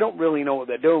they don't really know what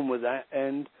they're doing with that,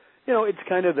 and you know it's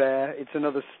kind of there. It's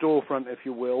another storefront, if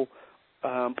you will,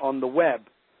 on the web.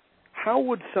 How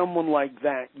would someone like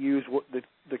that use what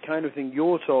the kind of thing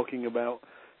you're talking about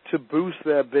to boost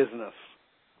their business?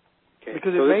 Okay.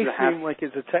 Because it may seem like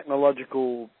it's a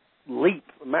technological leap,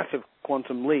 a massive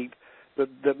quantum leap,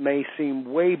 that may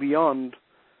seem way beyond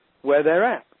where they're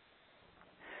at.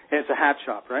 And it's a hat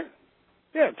shop, right?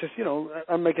 Yeah, just, you know,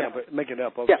 I'm making it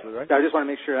up, obviously, right? I just want to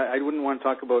make sure. I wouldn't want to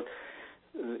talk about,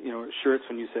 shirts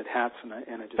when you said hats, and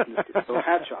I just missed it. So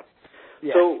hat shop.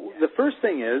 Yeah. So the first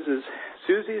thing is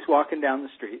Susie's walking down the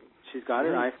street. She's got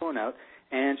her iPhone out,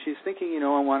 and she's thinking,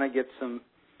 I want to get some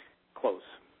clothes.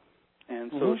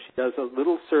 And so she does a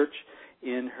little search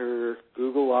in her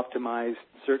Google optimized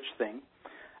search thing,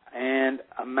 and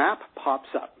a map pops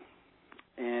up.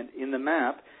 And in the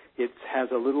map, it has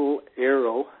a little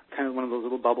arrow, kind of one of those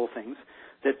little bubble things,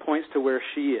 that points to where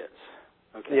she is.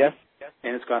 Okay? Yes.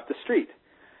 And it's got the street.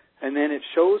 And then it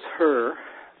shows her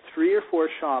 3 or 4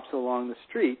 shops along the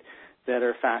street that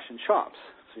are fashion shops.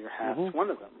 So your hat's one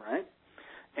of them, right?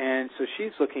 And so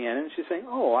she's looking at it and she's saying,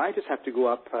 I just have to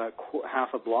go up half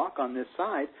a block on this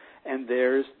side, and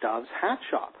there's Dove's Hat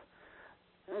Shop.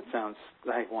 That sounds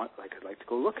like I'd like to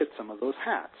go look at some of those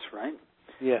hats, right?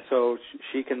 Yes. So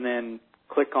she can then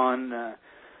click on the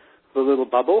little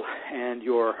bubble, and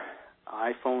your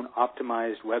iPhone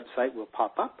optimized website will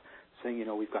pop up saying,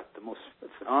 we've got the most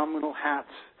phenomenal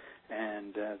hats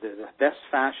and the best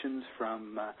fashions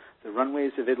from the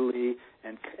runways of Italy,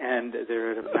 and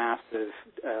they're at a massive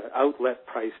outlet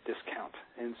price discount.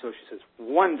 And so she says,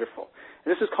 wonderful.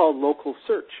 And this is called local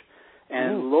search.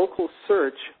 And local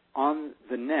search on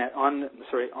the net,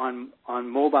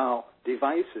 on mobile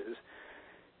devices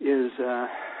is,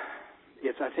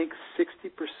 it's I think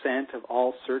 60% of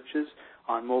all searches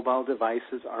on mobile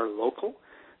devices are local.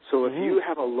 So if you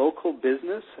have a local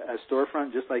business, a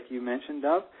storefront, just like you mentioned,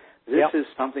 Dove, this is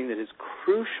something that is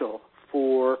crucial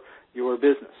for your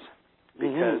business.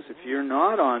 Because if you're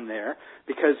not on there,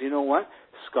 because you know what?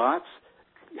 Scott's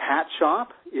hat shop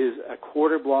is a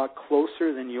quarter block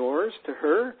closer than yours to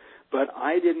her, but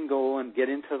I didn't go and get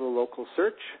into the local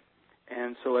search,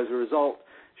 and so as a result,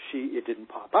 it didn't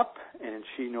pop up, and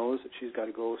she knows that she's got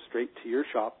to go straight to your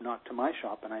shop, not to my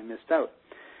shop, and I missed out.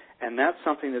 And that's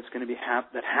something that's going to be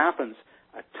that happens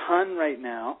a ton right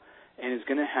now, and is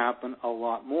going to happen a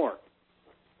lot more.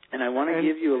 And I want to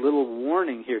give you a little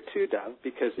warning here too, Dove,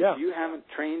 because if you haven't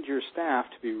trained your staff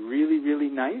to be really, really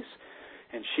nice,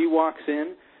 and she walks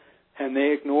in and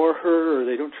they ignore her or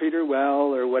they don't treat her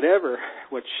well or whatever,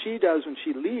 what she does when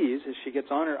she leaves is she gets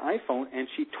on her iPhone and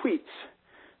she tweets,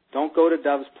 "Don't go to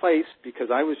Dove's Place because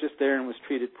I was just there and was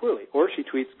treated poorly." Or she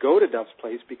tweets, "Go to Dove's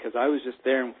Place because I was just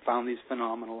there and found these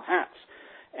phenomenal hats."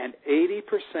 And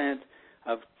 80%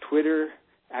 of Twitter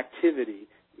activity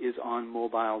is on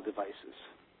mobile devices.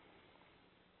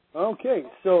 Okay,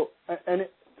 so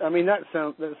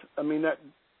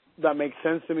that makes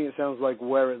sense to me. It sounds like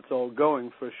where it's all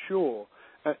going for sure.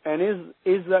 And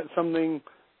is that something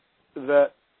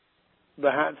that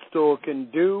the hat store can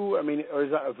do? I mean, or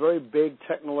is that a very big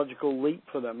technological leap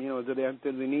for them? Do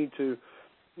they need to,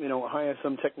 hire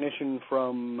some technician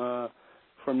from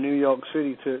New York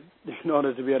City in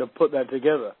order to be able to put that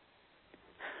together?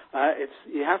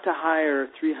 You have to hire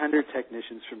 300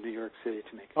 technicians from New York City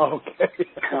to make it. Okay.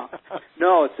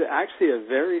 No, it's actually a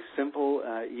very simple,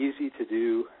 easy to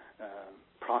do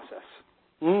process.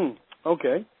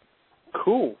 Okay.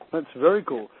 Cool. That's very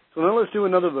cool. So now let's do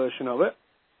another version of it.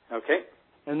 Okay.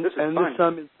 And this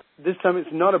time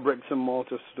it's not a bricks and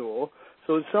mortar store.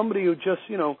 So it's somebody who just,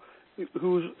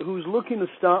 who's looking to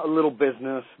start a little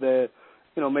business. They're,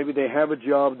 maybe they have a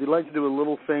job. They'd like to do a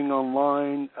little thing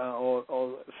online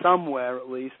or somewhere at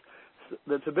least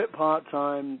that's a bit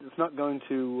part-time. It's not going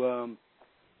to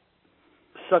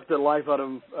suck their life out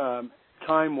of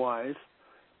time-wise,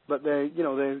 but they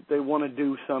want to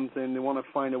do something. They want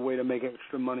to find a way to make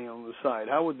extra money on the side.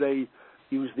 How would they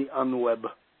use the unweb?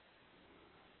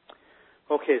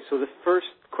 Okay, so the first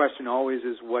question always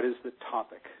is, what is the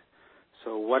topic?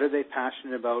 So what are they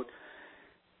passionate about?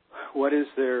 what is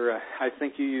their? I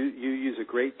think you use a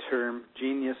great term,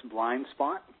 genius blind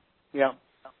spot. Yeah.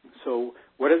 So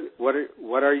what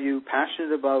are you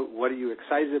passionate about? What are you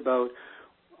excited about?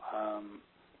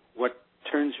 What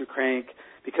turns your crank?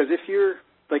 Because if you're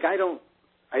like I don't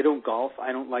golf.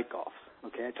 I don't like golf.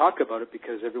 Okay, I talk about it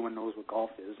because everyone knows what golf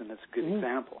is, and that's a good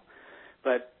example.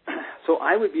 But so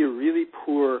I would be a really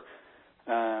poor.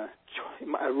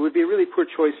 It would be a really poor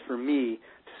choice for me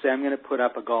to say I'm going to put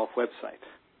up a golf website.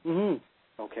 Mm-hmm.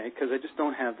 Okay, because I just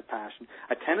don't have the passion.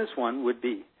 A tennis one would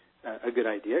be a good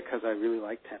idea because I really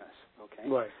like tennis. Okay,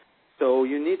 Right. So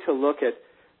you need to look at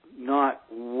not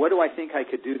what do I think I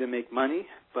could do to make money,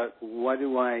 but what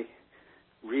do I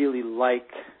really like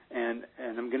and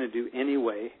I'm going to do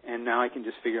anyway, and now I can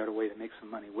just figure out a way to make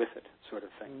some money with it, sort of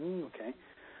thing. Mm-hmm. Okay,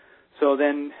 so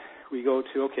then we go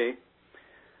to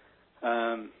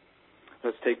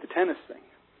let's take the tennis thing.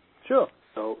 Sure.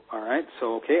 So, all right.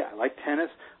 So, okay, I like tennis.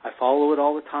 I follow it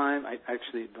all the time. I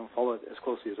actually don't follow it as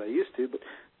closely as I used to,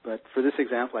 but for this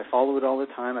example, I follow it all the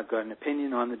time. I've got an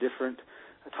opinion on the different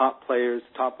top players,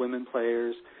 top women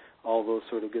players, all those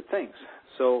sort of good things.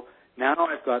 So now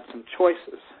I've got some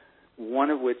choices, one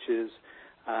of which is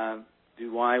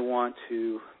do I want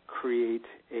to create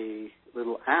a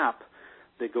little app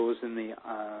that goes in the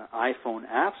iPhone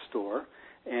App Store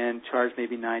and charge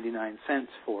maybe 99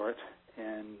 cents for it,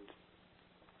 and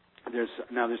there's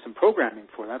some programming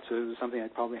for that, so it's something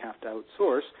I'd probably have to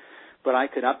outsource, but I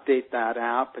could update that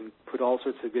app and put all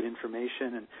sorts of good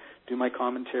information and do my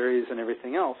commentaries and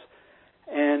everything else.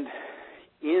 And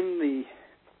in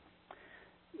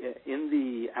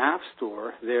the App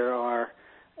Store, there are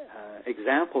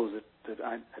examples that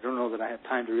I don't know that I have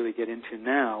time to really get into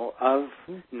now of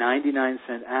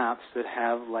 99-cent apps that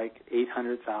have like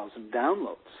 800,000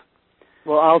 downloads.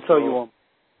 Well, I'll tell you one.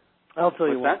 I'll tell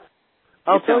you one.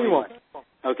 I'll tell you one.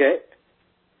 Okay.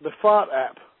 The Fart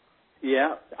app.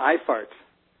 Yeah, iFart.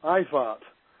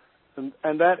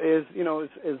 And that is,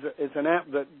 it's an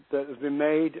app that has been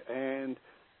made, and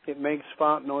it makes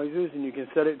fart noises, and you can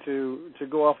set it to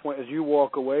go off as you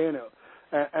walk away,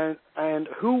 and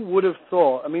who would have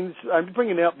thought? I mean, I'm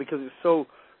bringing it up because it's so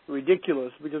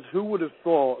ridiculous. Because who would have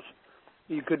thought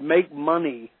you could make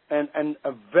money and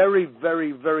a very,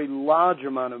 very, very large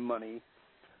amount of money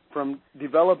from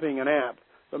developing an app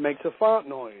that makes a fart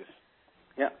noise?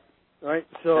 Yeah. Right.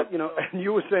 So and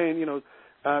you were saying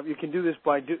you can do this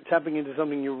by tapping into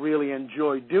something you really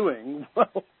enjoy doing.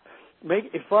 Well,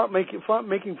 making fart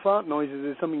noises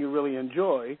is something you really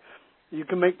enjoy. You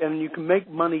can make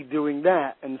money doing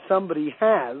that, and somebody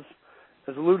has,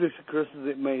 as ludicrous as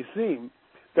it may seem,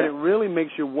 that it really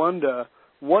makes you wonder,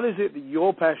 what is it that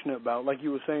you're passionate about? Like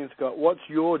you were saying, Scott, what's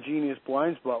your genius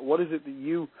blind spot? What is it that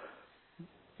you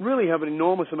really have an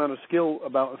enormous amount of skill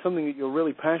about, something that you're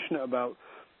really passionate about,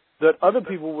 that other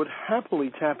people would happily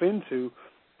tap into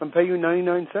and pay you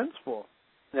 99 cents for?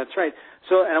 That's right.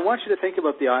 So, and I want you to think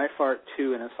about the iFart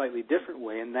too in a slightly different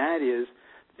way, and that is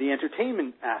the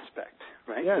entertainment aspect,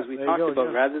 right? Because we talked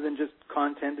about rather than just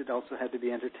content, it also had to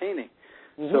be entertaining.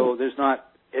 Mm-hmm. So there's not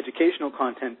educational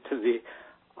content to the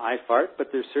iFart, but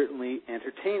there's certainly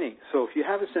entertaining. So if you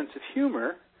have a sense of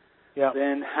humor,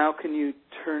 then how can you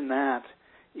turn that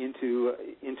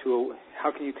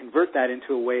how can you convert that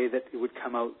into a way that it would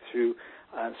come out through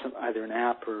either an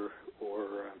app or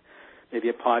maybe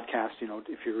a podcast,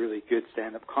 if you're a really good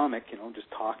stand-up comic,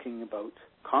 just talking about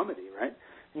comedy, right?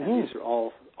 Mm-hmm. And these are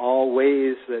all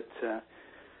ways that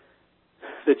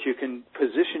you can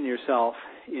position yourself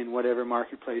in whatever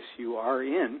marketplace you are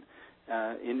in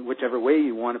whichever way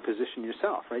you want to position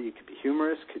yourself, right? You could be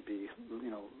humorous, could be, a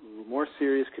little more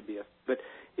serious, but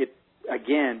it,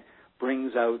 again,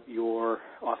 brings out your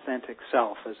authentic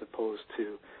self as opposed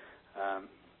to,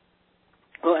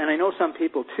 and I know some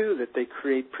people too that they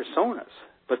create personas,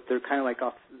 but they're kind of like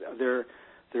they're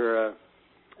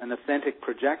an authentic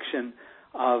projection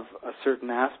of a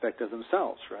certain aspect of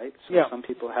themselves, right? So some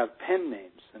people have pen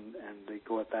names and they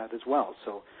go at that as well.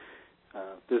 So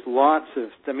there's lots of,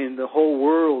 the whole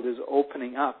world is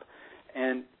opening up,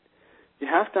 and you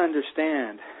have to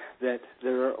understand that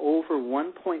there are over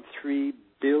 1.3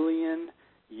 billion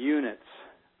units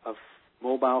of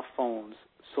mobile phones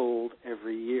sold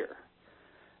every year.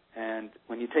 And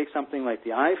when you take something like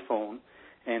the iPhone,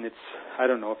 and it's, I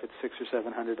don't know if it's $600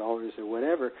 or $700 or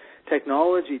whatever,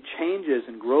 technology changes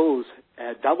and grows,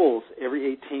 doubles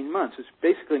every 18 months, which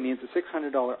basically means a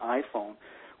 $600 iPhone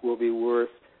will be worth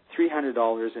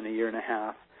 $300 in a year and a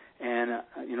half, and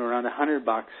around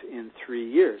 $100 in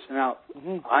 3 years. Now,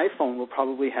 iPhone will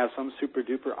probably have some super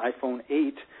duper iPhone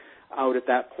 8 out at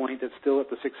that point that's still at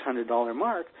the $600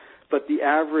 mark, but the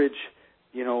average,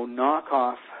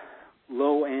 knockoff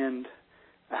low-end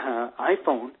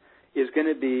iPhone is going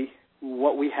to be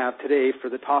what we have today for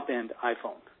the top-end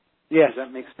iPhone. Yes. Does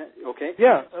that make sense? Okay?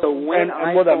 Yeah. So when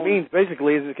and what that means,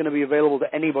 basically, is it's going to be available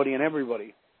to anybody and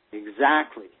everybody.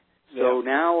 Exactly. So Yeah.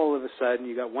 now, all of a sudden,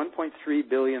 you got 1.3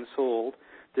 billion sold.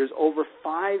 There's over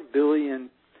 5 billion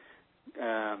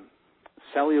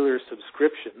cellular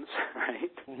subscriptions,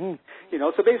 right? Mm-hmm. You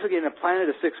know, so basically in a planet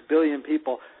of 6 billion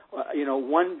people,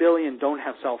 1 billion don't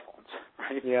have cell phones,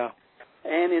 right? Yeah.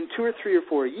 And in 2 or 3 or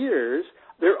 4 years,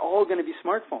 they're all going to be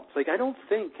smartphones. Like, I don't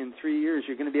think in 3 years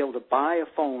you're going to be able to buy a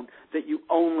phone that you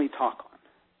only talk on.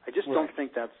 I just don't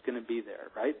think that's going to be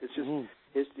there, right? It's just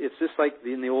it's just like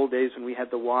in the old days when we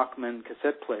had the Walkman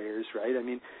cassette players, right? I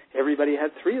mean, everybody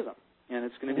had 3 of them, and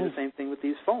it's going to be the same thing with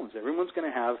these phones. Everyone's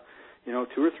going to have, 2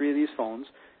 or 3 of these phones,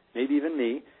 maybe even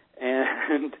me,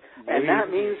 and that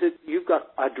means that you've got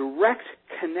a direct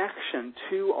connection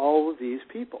to all of these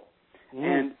people.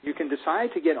 And you can decide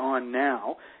to get on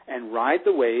now and ride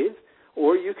the wave,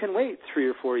 or you can wait 3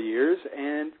 or 4 years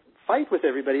and fight with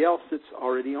everybody else that's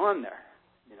already on there.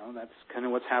 That's kind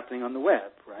of what's happening on the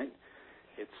web, right?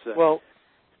 It's well,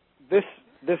 this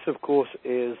of course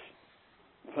is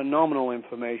phenomenal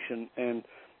information, and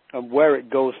where it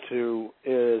goes to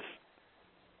is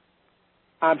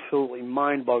absolutely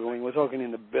mind-boggling. We're talking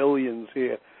in the billions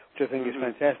here, which I think is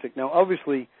fantastic. Now,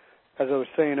 obviously, as I was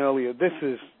saying earlier, this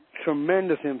is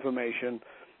tremendous information,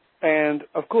 and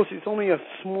of course it's only a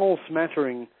small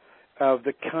smattering of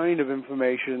the kind of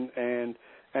information and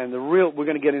we're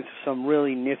going to get into some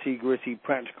really nitty-gritty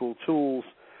practical tools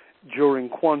during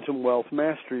Quantum Wealth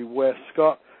Mastery, where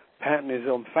Scott Patton is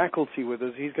on faculty with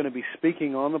us. He's going to be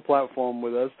speaking on the platform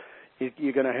with us.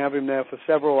 You're going to have him there for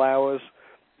several hours.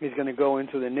 He's going to go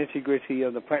into the nitty-gritty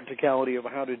of the practicality of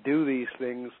how to do these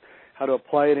things, how to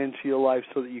apply it into your life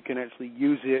so that you can actually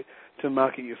use it to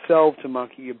market yourself, to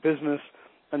market your business,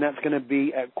 and that's going to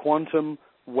be at Quantum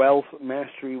Wealth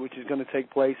Mastery, which is going to take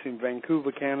place in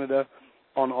Vancouver, Canada,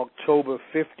 on October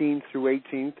 15th through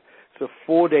 18th. It's a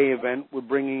 4-day event. We're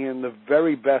bringing in the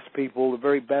very best people, the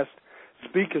very best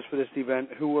speakers for this event,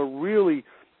 who are really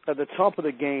at the top of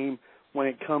the game when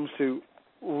it comes to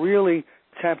really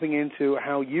tapping into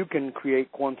how you can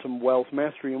create quantum wealth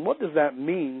mastery. And what does that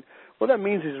mean? What that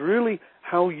means is really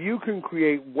how you can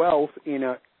create wealth in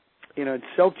a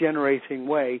self-generating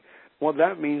way. What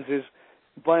that means is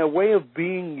by a way of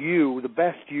being you, the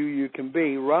best you can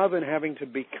be, rather than having to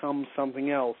become something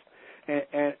else.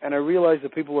 And I realize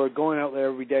that people are going out there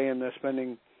every day and they're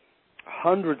spending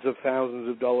hundreds of thousands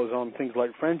of dollars on things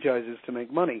like franchises to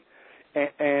make money.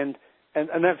 And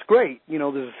that's great. There's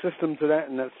a system to that,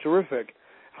 and that's terrific.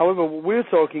 However, what we're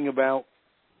talking about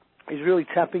is really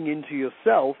tapping into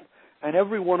yourself, and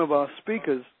every one of our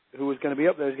speakers who is going to be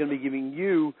up there is going to be giving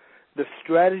you the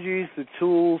strategies, the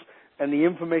tools, and the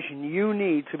information you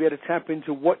need to be able to tap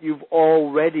into what you've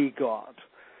already got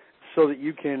so that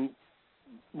you can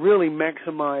really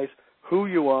maximize who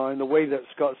you are in the way that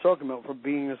Scott's talking about, for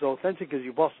being as authentic as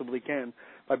you possibly can,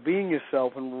 by being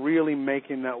yourself and really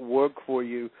making that work for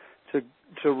you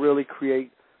to really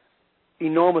create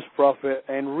enormous profit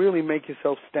and really make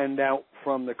yourself stand out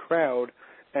from the crowd.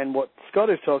 And what Scott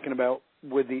is talking about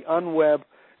with the unweb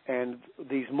and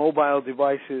these mobile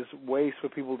devices, ways for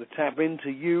people to tap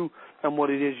into you and what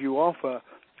it is you offer.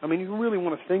 I mean, you really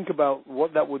want to think about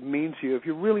what that would mean to you. If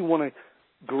you really want to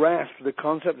grasp the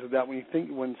concept of that,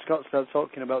 when Scott starts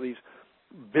talking about these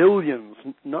billions,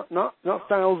 not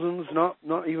thousands,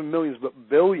 not even millions, but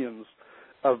billions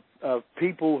of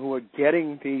people who are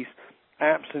getting these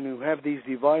apps and who have these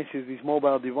devices, these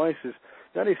mobile devices,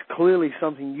 that is clearly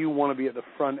something you want to be at the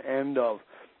front end of.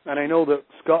 And I know that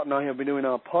Scott and I have been doing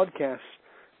our podcasts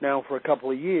now for a couple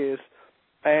of years,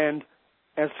 and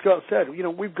as Scott said,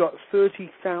 we've got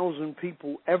 30,000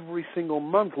 people every single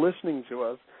month listening to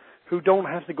us who don't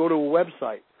have to go to a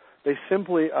website. They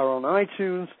simply are on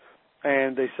iTunes,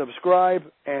 and they subscribe,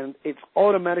 and it's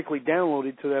automatically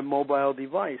downloaded to their mobile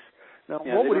device. Now,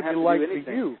 what would it be like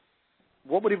for you?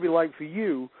 What would it be like for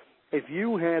you if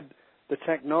you had the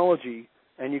technology,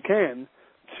 and you can,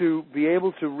 to be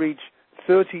able to reach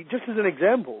 30, just as an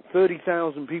example,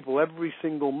 30,000 people every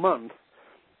single month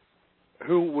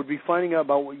who would be finding out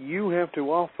about what you have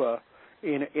to offer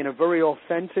in a very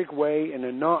authentic way, in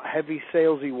a not heavy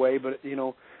salesy way, but, in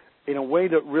a way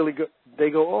that really they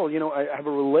go, I have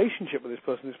a relationship with this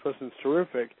person. This person's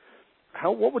terrific.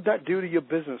 What would that do to your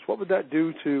business? What would that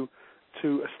do to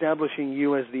establishing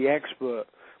you as the expert?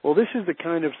 Well, this is the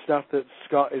kind of stuff that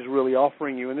Scott is really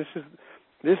offering you, and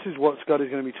this is what Scott is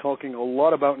going to be talking a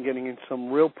lot about and getting into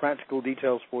some real practical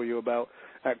details for you about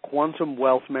at Quantum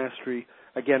Wealth Mastery.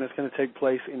 Again, it's going to take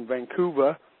place in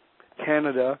Vancouver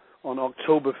Canada on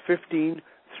October 15th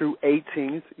through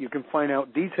 18th. You can find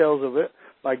out details of it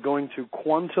by going to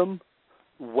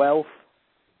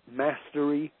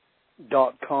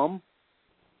quantumwealthmastery.com.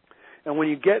 And when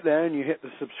you get there and you hit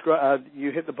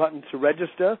you hit the button to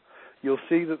register, you'll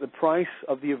see that the price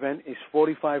of the event is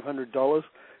 $4,500.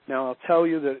 Now, I'll tell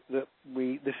you that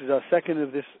this is our second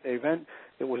of this event.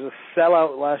 It was a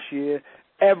sellout last year.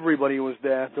 Everybody was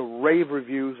there to rave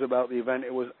reviews about the event.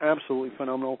 It was absolutely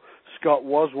phenomenal. Scott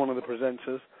was one of the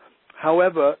presenters.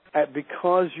 However,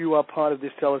 because you are part of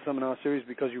this teleseminar series,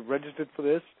 because you registered for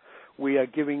this, we are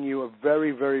giving you a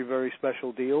very, very, very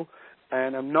special deal.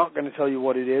 And I'm not going to tell you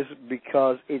what it is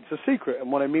because it's a secret.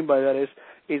 And what I mean by that is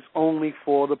it's only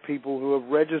for the people who have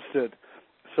registered.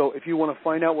 So if you want to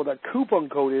find out what that coupon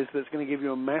code is that's going to give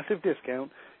you a massive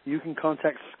discount, you can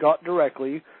contact Scott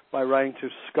directly by writing to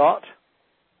Scott,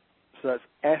 so that's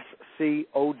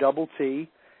SCOTT,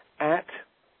 at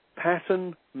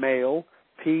PattonMail,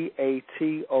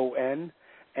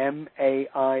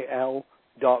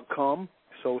 PATONMAIL.com.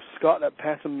 So Scott at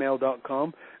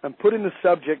PattonMail.com, and put in the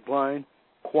subject line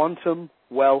Quantum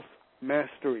Wealth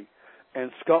Mastery.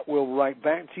 And Scott will write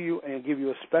back to you and give you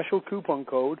a special coupon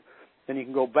code. Then you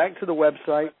can go back to the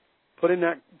website, put in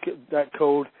that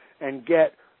code, and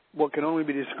get what can only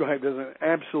be described as an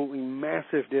absolutely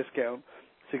massive discount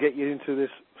to get you into this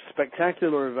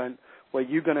spectacular event where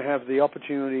you're going to have the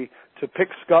opportunity to pick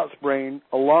Scott's brain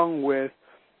along with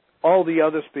all the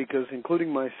other speakers,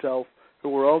 including myself,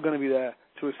 who are all going to be there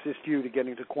to assist you to get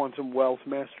into Quantum Wealth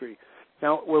Mastery.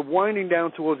 Now, we're winding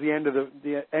down towards the end of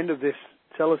the end of this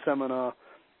teleseminar,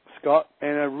 Scott,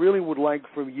 and I really would like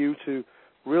for you to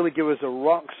really give us a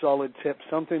rock-solid tip,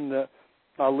 something that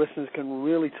our listeners can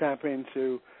really tap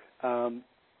into,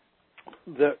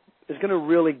 that is going to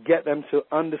really get them to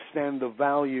understand the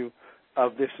value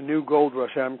of this new gold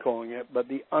rush, I'm calling it, but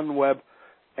the UnWeb,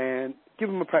 and give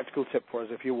them a practical tip for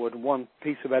us, if you would, one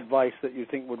piece of advice that you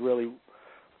think would really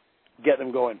get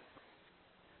them going.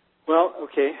 Well,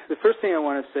 okay. The first thing I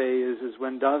want to say is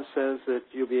when Dov says that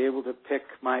you'll be able to pick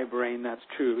my brain, that's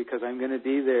true, because I'm going to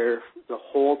be there the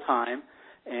whole time.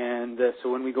 And so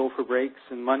when we go for breaks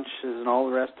and lunches and all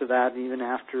the rest of that, even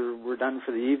after we're done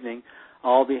for the evening,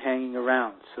 I'll be hanging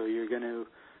around. So you're going to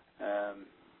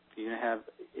have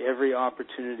every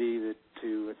opportunity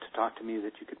to talk to me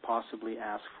that you could possibly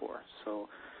ask for. So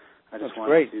I just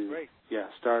wanted to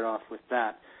start off with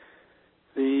that.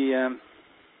 And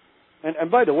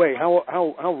by the way,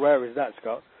 how rare is that,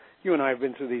 Scott? You and I have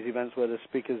been to these events where the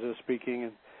speakers are speaking,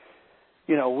 and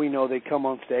we know they come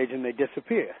on stage and they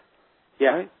disappear.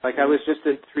 Yeah, right? Like I was just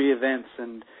at 3 events,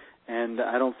 and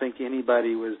I don't think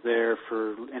anybody was there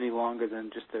for any longer than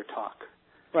just their talk.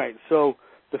 Right. So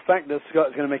the fact that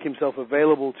Scott's going to make himself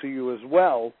available to you as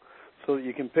well, so that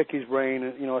you can pick his brain,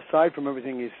 aside from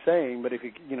everything he's saying, but if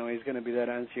he's going to be there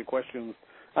to answer your questions,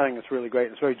 I think that's really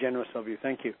great. It's very generous of you.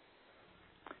 Thank you.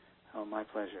 Oh, my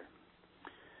pleasure.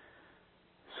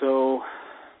 So,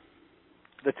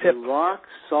 the tip, rock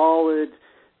solid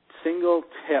single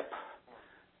tip.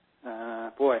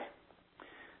 Boy,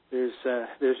 there's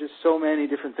just so many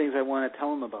different things I want to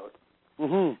tell them about.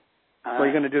 Mm-hmm. Well,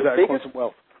 you're going to do that at Quantum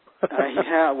Wealth.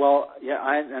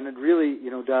 And really,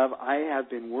 Dov, I have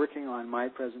been working on my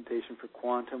presentation for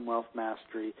Quantum Wealth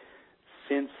Mastery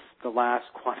since the last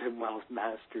Quantum Wealth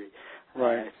Mastery.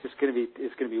 Right. It's going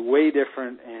to be way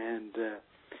different and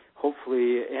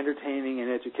hopefully entertaining and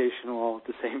educational all at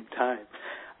the same time.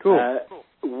 Cool.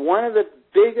 One of the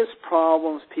biggest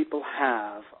problems people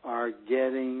have are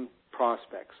getting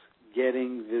prospects,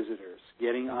 getting visitors,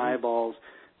 getting eyeballs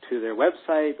to their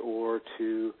website or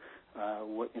to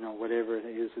whatever it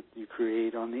is that you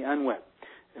create on the UnWeb,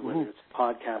 whether it's a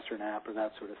podcast or an app or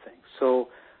that sort of thing. So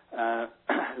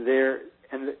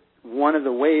one of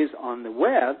the ways on the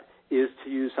web is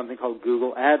to use something called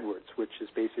Google AdWords, which is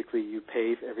basically you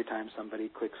pay every time somebody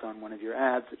clicks on one of your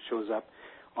ads, it shows up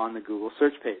on the Google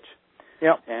search page.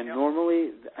 Yep. And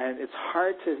normally, and it's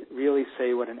hard to really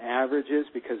say what an average is,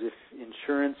 because if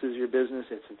insurance is your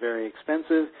business, it's very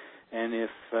expensive, and if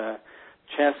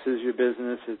chess is your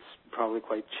business, it's probably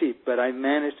quite cheap. But I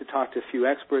managed to talk to a few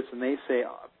experts, and they say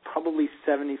probably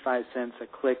 75 cents a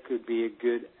click would be a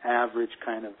good average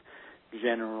kind of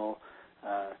general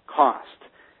cost,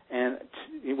 and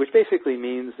which basically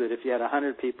means that if you had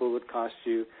 100 people, it would cost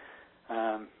you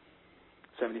 $75,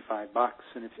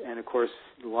 and of course,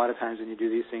 a lot of times when you do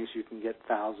these things, you can get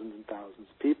thousands and thousands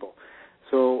of people.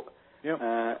 So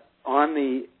on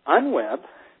the UnWeb,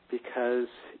 because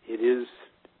it is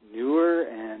newer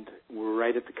and we're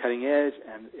right at the cutting edge,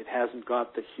 and it hasn't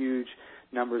got the huge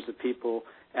numbers of people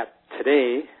at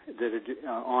today that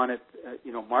are on it,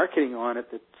 marketing on it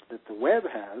that the web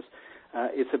has,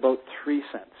 it's about 3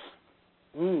 cents.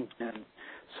 And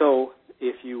so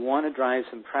if you want to drive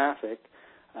some traffic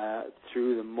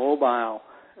through the mobile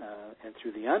and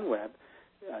through the unweb,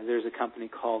 there's a company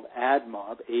called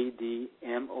AdMob,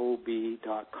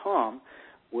 ADMOB.com,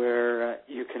 where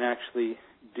you can actually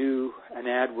do an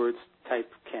AdWords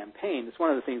type campaign. It's one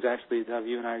of the things actually that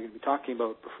you and I are going to be talking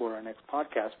about before our next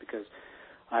podcast, because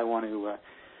I want to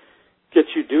get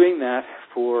you doing that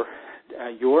for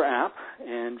your app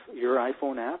and your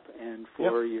iPhone app and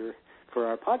for for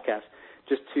our podcast,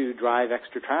 just to drive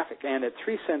extra traffic. And at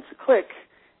 3 cents a click,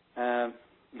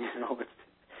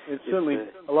 it's certainly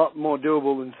a lot more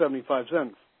doable than 75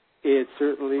 cents. It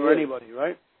certainly is. For anybody,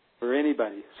 right? For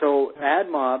anybody. So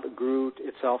AdMob grew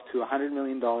itself to a $100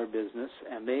 million business,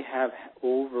 and they have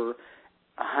over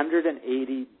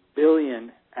 180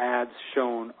 billion ads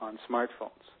shown on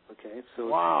smartphones. Okay, so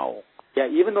wow. Yeah,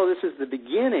 even though this is the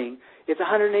beginning, it's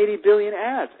 180 billion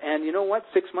ads. And you know what?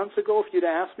 6 months ago, if you'd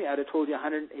asked me, I'd have told you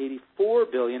 184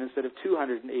 billion instead of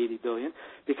 280 billion,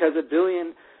 because a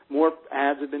billion more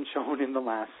ads have been shown in the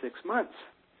last 6 months.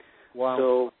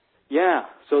 Wow.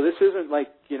 So this isn't like,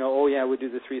 we do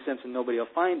the 3 cents and nobody will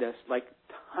find us. Like,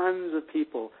 tons of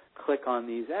people click on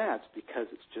these ads because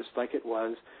it's just like it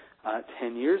was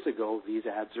 10 years ago. These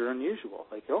ads are unusual.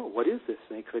 Like, oh, what is this?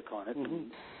 And they click on it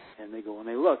and they go and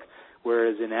they look.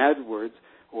 Whereas in AdWords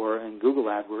or in Google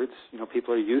AdWords,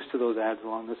 people are used to those ads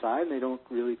along the side and they don't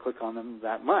really click on them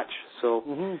that much. So,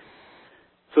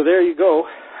 so there you go.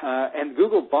 And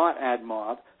Google bought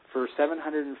AdMob for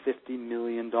 $750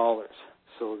 million.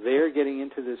 So they're getting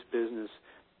into this business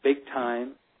big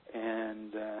time,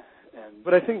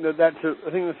 But I think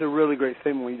that's a really great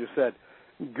statement what you just said.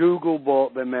 Google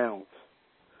bought them out.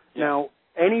 Yeah. Now,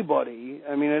 anybody,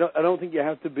 I don't think you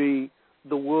have to be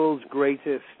the world's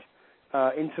greatest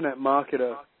internet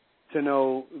marketer to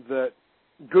know that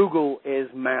Google is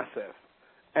massive.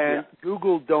 And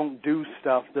Google don't do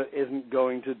stuff that isn't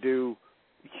going to do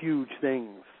huge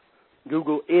things.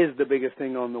 Google is the biggest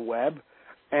thing on the web,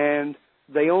 and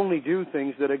they only do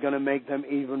things that are going to make them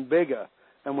even bigger.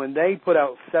 And when they put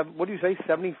out,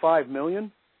 75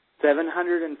 million?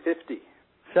 750.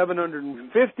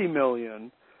 750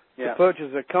 million to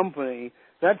purchase a company,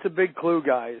 that's a big clue,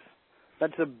 guys.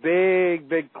 That's a big,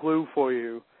 big clue for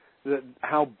you that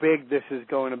how big this is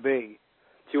going to be.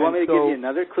 Do you want me to give you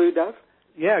another clue, Doug?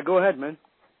 Yeah, go ahead, man.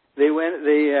 They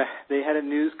had a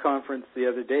news conference the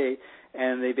other day,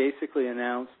 and they basically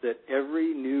announced that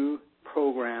every new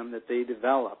program that they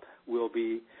develop will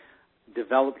be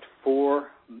developed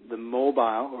for the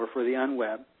mobile or for the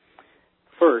unweb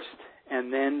first,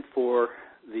 and then for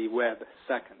the web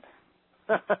second.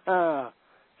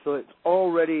 So it's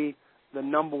already the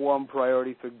number one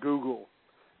priority for Google.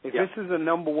 If this is the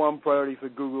number one priority for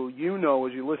Google, as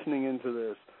you're listening into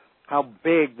this, how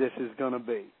big this is going to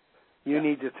be. You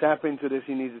need to tap into this.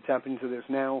 You need to tap into this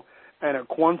now. And at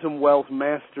Quantum Wealth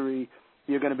Mastery,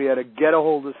 you're going to be able to get a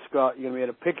hold of Scott. You're going to be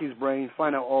able to pick his brain,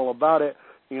 find out all about it.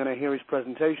 You're going to hear his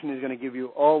presentation. He's going to give you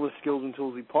all the skills and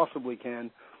tools he possibly can.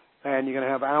 And you're going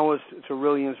to have hours to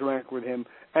really interact with him.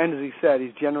 And as he said,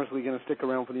 he's generously going to stick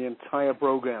around for the entire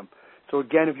program. So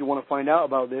again, if you want to find out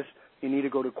about this, you need to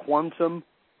go to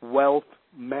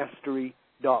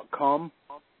quantumwealthmastery.com.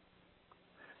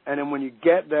 And then when you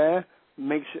get there,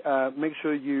 make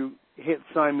sure you hit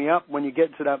sign me up. When you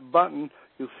get to that button,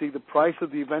 you'll see the price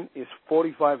of the event is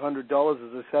 $4,500.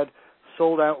 As I said,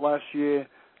 sold out last year.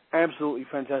 Absolutely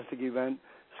fantastic event.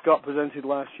 Scott presented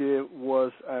last year,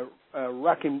 was a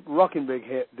rocking big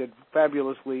hit, did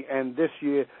fabulously, and this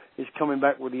year is coming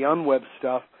back with the unweb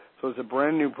stuff. So it's a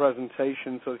brand new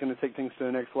presentation, so it's going to take things to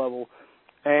the next level.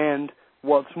 And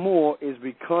what's more is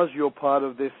because you're part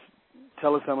of this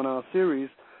teleseminar series,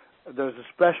 there's a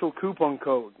special coupon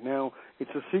code. Now,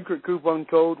 it's a secret coupon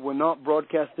code. We're not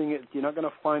broadcasting it. You're not going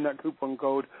to find that coupon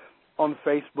code on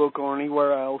Facebook or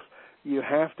anywhere else. You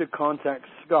have to contact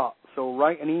Scott. So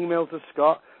write an email to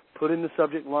Scott, put in the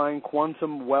subject line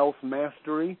Quantum Wealth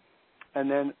Mastery, and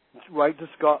then write to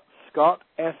Scott, SCOTT,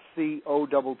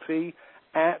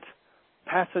 at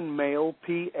PattonMail,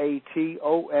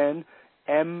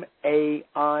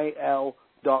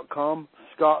 PattonMail.com,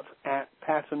 Scott at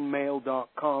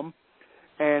PattonMail.com,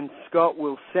 and Scott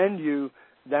will send you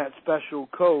that special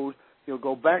code. You'll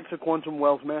go back to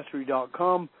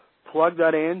QuantumWealthMastery.com, plug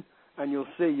that in, and you'll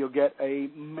see you'll get a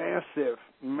massive,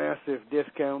 massive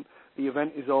discount. The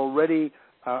event is already,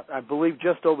 I believe,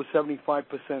 just over 75%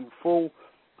 full,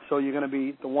 so you're going to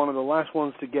be one of the last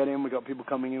ones to get in. We've got people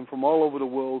coming in from all over the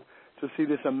world to see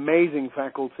this amazing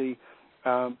faculty.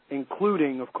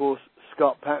 including, of course,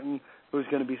 Scott Patton, who's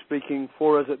going to be speaking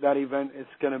for us at that event. It's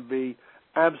going to be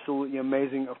absolutely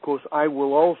amazing. Of course, I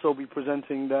will also be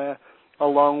presenting there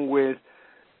along with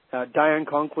Diane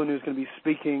Conklin, who's going to be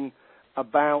speaking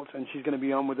about, and she's going to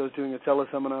be on with us doing a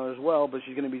teleseminar as well, but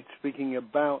she's going to be speaking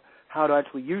about how to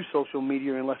actually use social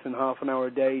media in less than half an hour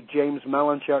a day. James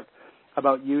Malinchuk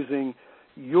about using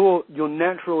your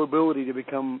natural ability to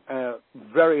become a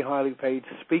very highly paid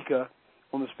speaker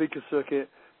on the speaker circuit.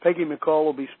 Peggy McCall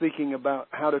will be speaking about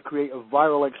how to create a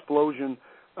viral explosion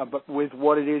but with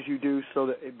what it is you do so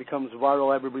that it becomes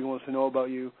viral. Everybody wants to know about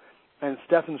you. And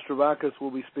Stefan Stravakis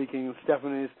will be speaking, and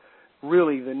Stefan is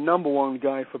really the number one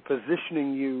guy for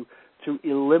positioning you to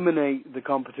eliminate the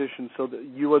competition so that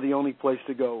you are the only place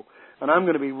to go. And I'm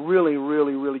going to be really,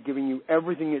 really, really giving you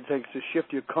everything it takes to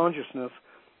shift your consciousness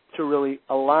to really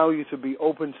allow you to be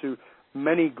open to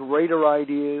many greater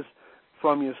ideas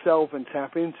from yourself and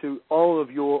tap into all of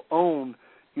your own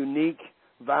unique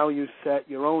value set,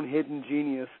 your own hidden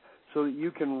genius, so that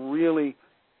you can really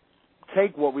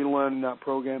take what we learn in that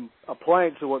program, apply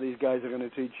it to what these guys are going to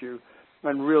teach you,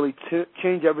 and really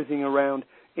change everything around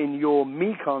in your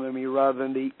me-conomy rather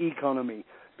than the economy.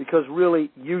 Because really,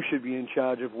 you should be in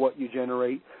charge of what you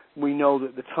generate. We know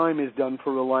that the time is done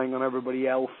for relying on everybody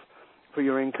else for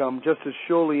your income. Just as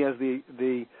surely as the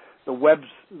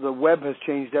web has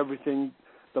changed everything,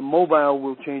 the mobile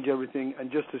will change everything,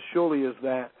 and just as surely as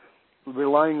that,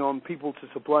 relying on people to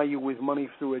supply you with money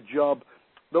through a job,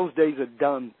 those days are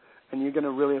done, and you're going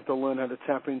to really have to learn how to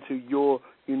tap into your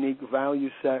unique value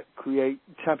set,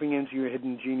 tapping into your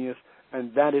hidden genius,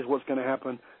 and that is what's going to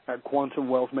happen at Quantum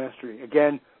Wealth Mastery.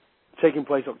 Again, taking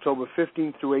place October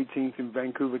 15th through 18th in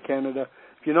Vancouver, Canada.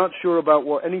 If you're not sure about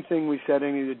anything we said,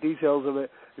 any of the details of it,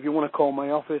 if you want to call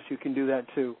my office, you can do that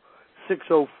too.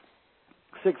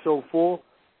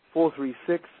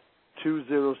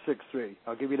 604-436-2063.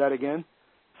 I'll give you that again.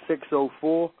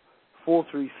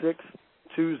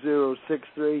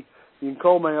 604-436-2063. You can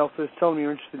call my office, tell them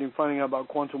you're interested in finding out about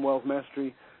Quantum Wealth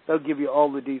Mastery. They'll give you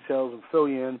all the details and fill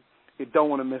you in. You don't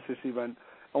want to miss this event.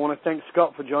 I want to thank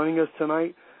Scott for joining us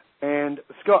tonight. And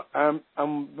Scott, I'm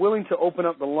willing to open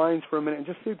up the lines for a minute and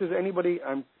just see if there's anybody.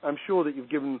 I'm sure that you've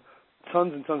given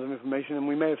tons and tons of information, and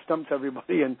we may have stumped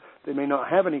everybody, and they may not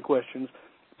have any questions.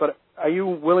 But are you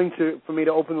willing for me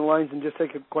to open the lines and just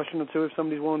take a question or two if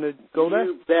somebody's willing to go there?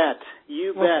 You bet.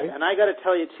 Okay. And I got to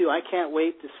tell you too, I can't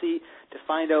wait to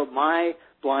find out my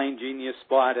blind genius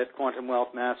spot at Quantum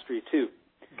Wealth Mastery too.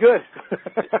 Good.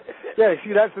 Yeah,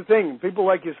 see, that's the thing. People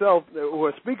like yourself who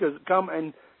are speakers come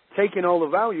and take in all the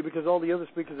value because all the other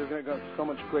speakers have got so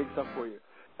much great stuff for you.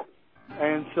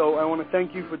 And so I want to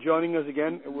thank you for joining us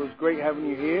again. It was great having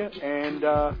you here, and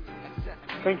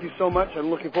thank you so much. I'm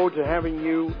looking forward to having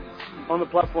you on the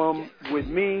platform with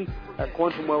me at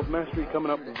Quantum Wealth Mastery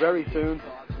coming up very soon.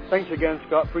 Thanks again,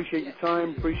 Scott. Appreciate your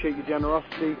time, appreciate your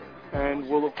generosity, and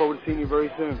we'll look forward to seeing you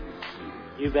very soon.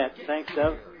 You bet. Thanks,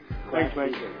 Doug. Thanks,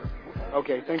 mate.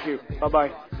 Okay, thank you.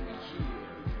 Bye-bye.